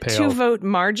 and with a 2-vote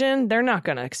margin, they're not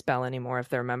going to expel any more of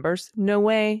their members. No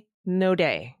way, no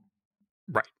day.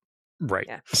 Right.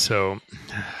 Yeah. So,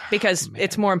 because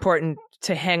it's more important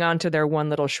to hang on to their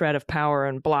one little shred of power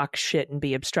and block shit and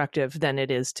be obstructive than it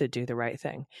is to do the right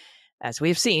thing, as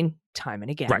we've seen time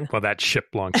and again. Right. Well, that ship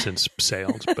long since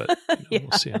sailed, but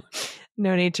we'll see.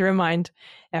 No need to remind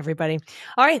everybody.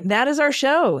 All right, that is our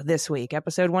show this week,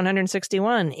 episode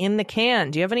 161 in the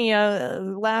can. Do you have any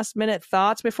last minute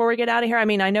thoughts before we get out of here? I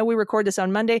mean, I know we record this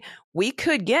on Monday. We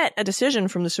could get a decision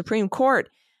from the Supreme Court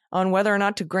on whether or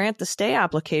not to grant the stay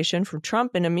application from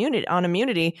Trump on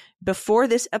immunity before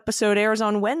this episode airs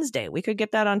on Wednesday. We could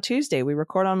get that on Tuesday. We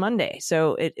record on Monday.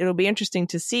 So it'll be interesting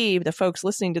to see the folks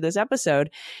listening to this episode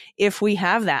if we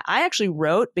have that. I actually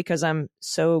wrote, because I'm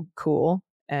so cool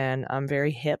and I'm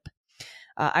very hip,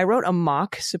 I wrote a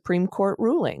mock Supreme Court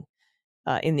ruling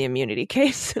in the immunity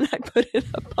case, and I put it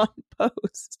up on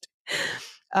Post.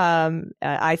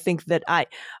 I think that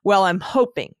I'm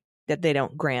hoping that they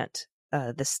don't grant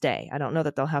the stay. I don't know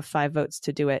that they'll have 5 votes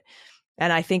to do it.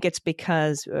 And I think it's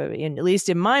because, at least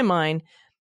in my mind,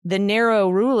 the narrow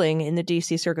ruling in the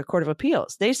D.C. Circuit Court of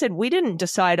Appeals, they said, we didn't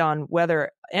decide on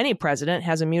whether any president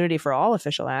has immunity for all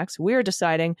official acts. We're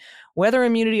deciding whether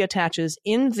immunity attaches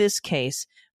in this case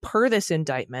per this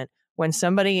indictment when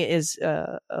somebody is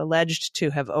alleged to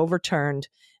have overturned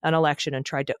an election and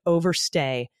tried to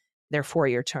overstay their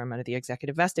 4-year term under the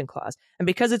executive vesting clause. And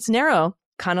because it's narrow,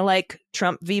 kind of like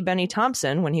Trump v. Benny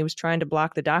Thompson when he was trying to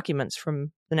block the documents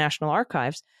from the National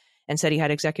Archives and said he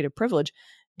had executive privilege,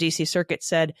 D.C. Circuit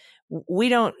said,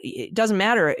 it doesn't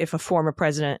matter if a former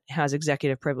president has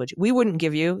executive privilege. We wouldn't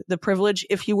give you the privilege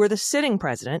if you were the sitting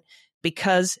president,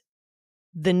 because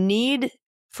the need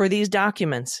for these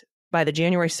documents by the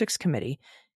January 6th committee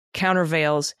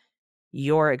countervails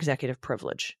your executive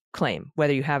privilege claim,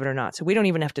 whether you have it or not. So we don't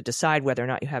even have to decide whether or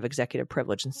not you have executive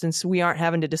privilege. And since we aren't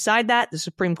having to decide that, the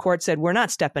Supreme Court said we're not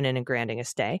stepping in and granting a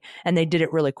stay. And they did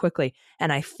it really quickly.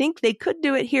 And I think they could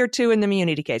do it here too in the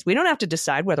immunity case. We don't have to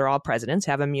decide whether all presidents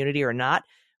have immunity or not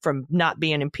from not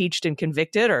being impeached and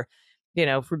convicted, or,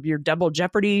 for your double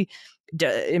jeopardy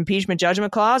impeachment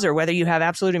judgment clause, or whether you have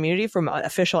absolute immunity from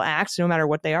official acts, no matter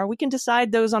what they are. We can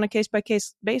decide those on a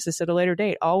case-by-case basis at a later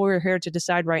date. All we're here to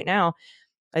decide right now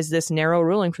is this narrow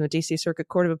ruling from the D.C. Circuit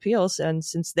Court of Appeals. And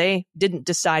since they didn't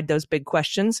decide those big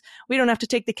questions, we don't have to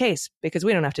take the case because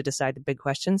we don't have to decide the big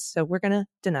questions. So we're going to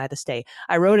deny the stay.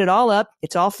 I wrote it all up.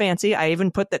 It's all fancy. I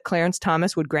even put that Clarence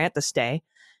Thomas would grant the stay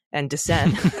and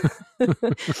dissent.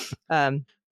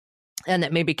 And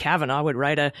that maybe Kavanaugh would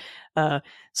write a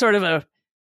sort of a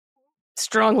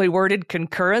strongly worded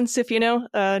concurrence, if you know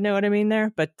what I mean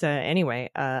there. But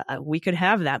anyway, we could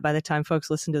have that by the time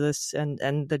folks listen to this, and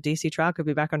the DC trial could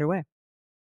be back underway.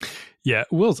 Yeah,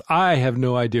 Wills, I have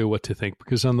no idea what to think,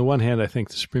 because on the one hand, I think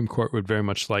the Supreme Court would very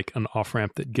much like an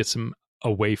off-ramp that gets them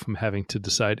away from having to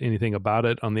decide anything about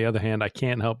it. On the other hand, I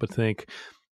can't help but think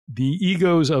the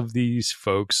egos of these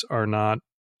folks are not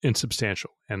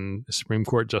insubstantial, and the Supreme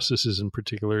Court justices in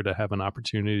particular to have an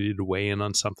opportunity to weigh in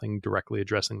on something directly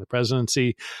addressing the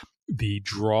presidency, the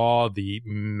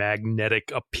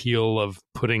magnetic appeal of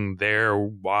putting their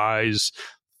wise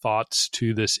thoughts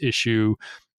to this issue,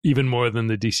 even more than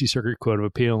the DC Circuit Court of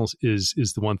Appeals, is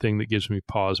the one thing that gives me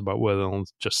pause about whether they'll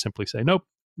just simply say, nope,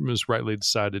 it was rightly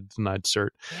decided, denied cert.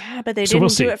 Yeah, but they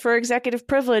didn't do it for executive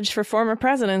privilege for former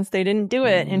presidents. They didn't do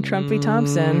it in Trump v.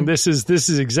 Thompson. This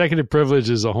is executive privilege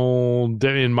is a whole,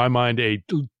 in my mind, a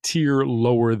tier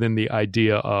lower than the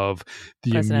idea of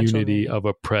the immunity of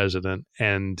a president.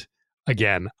 And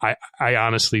again, I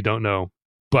honestly don't know.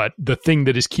 But the thing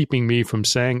that is keeping me from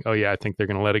saying, oh yeah, I think they're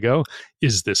going to let it go,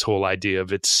 is this whole idea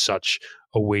of it's such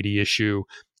a weighty issue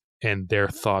and their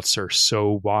thoughts are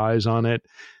so wise on it.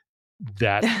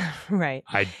 That right.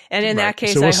 And in that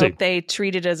case, I hope they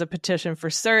treat it as a petition for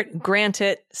cert, grant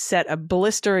it, set a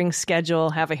blistering schedule,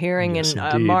 have a hearing in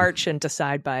March, and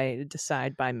decide by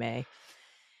May.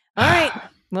 All right.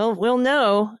 Well, we'll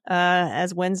know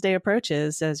as Wednesday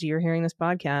approaches, as you're hearing this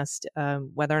podcast,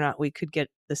 whether or not we could get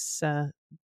this. I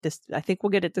think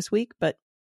we'll get it this week, but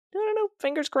I don't know.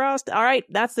 Fingers crossed. All right.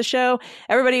 That's the show.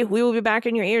 Everybody, we will be back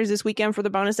in your ears this weekend for the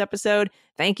bonus episode.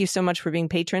 Thank you so much for being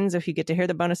patrons if you get to hear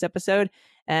the bonus episode.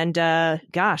 And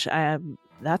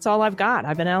that's all I've got.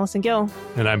 I've been Allison Gill.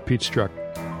 And I'm Pete Struck.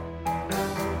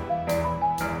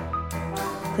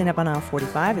 Cleanup on Aisle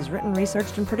 45 is written,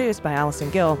 researched, and produced by Allison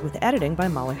Gill, with editing by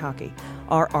Molly Hockey.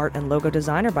 Our art and logo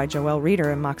design are by Joelle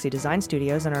Reeder and Moxie Design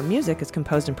Studios, and our music is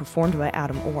composed and performed by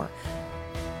Adam Orr.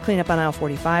 Cleanup on Aisle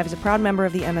 45 is a proud member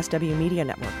of the MSW Media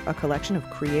Network, a collection of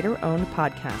creator-owned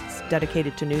podcasts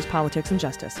dedicated to news, politics, and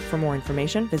justice. For more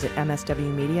information, visit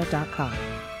mswmedia.com.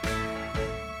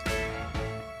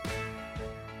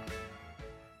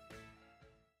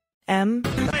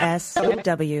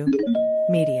 MSW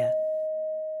Media.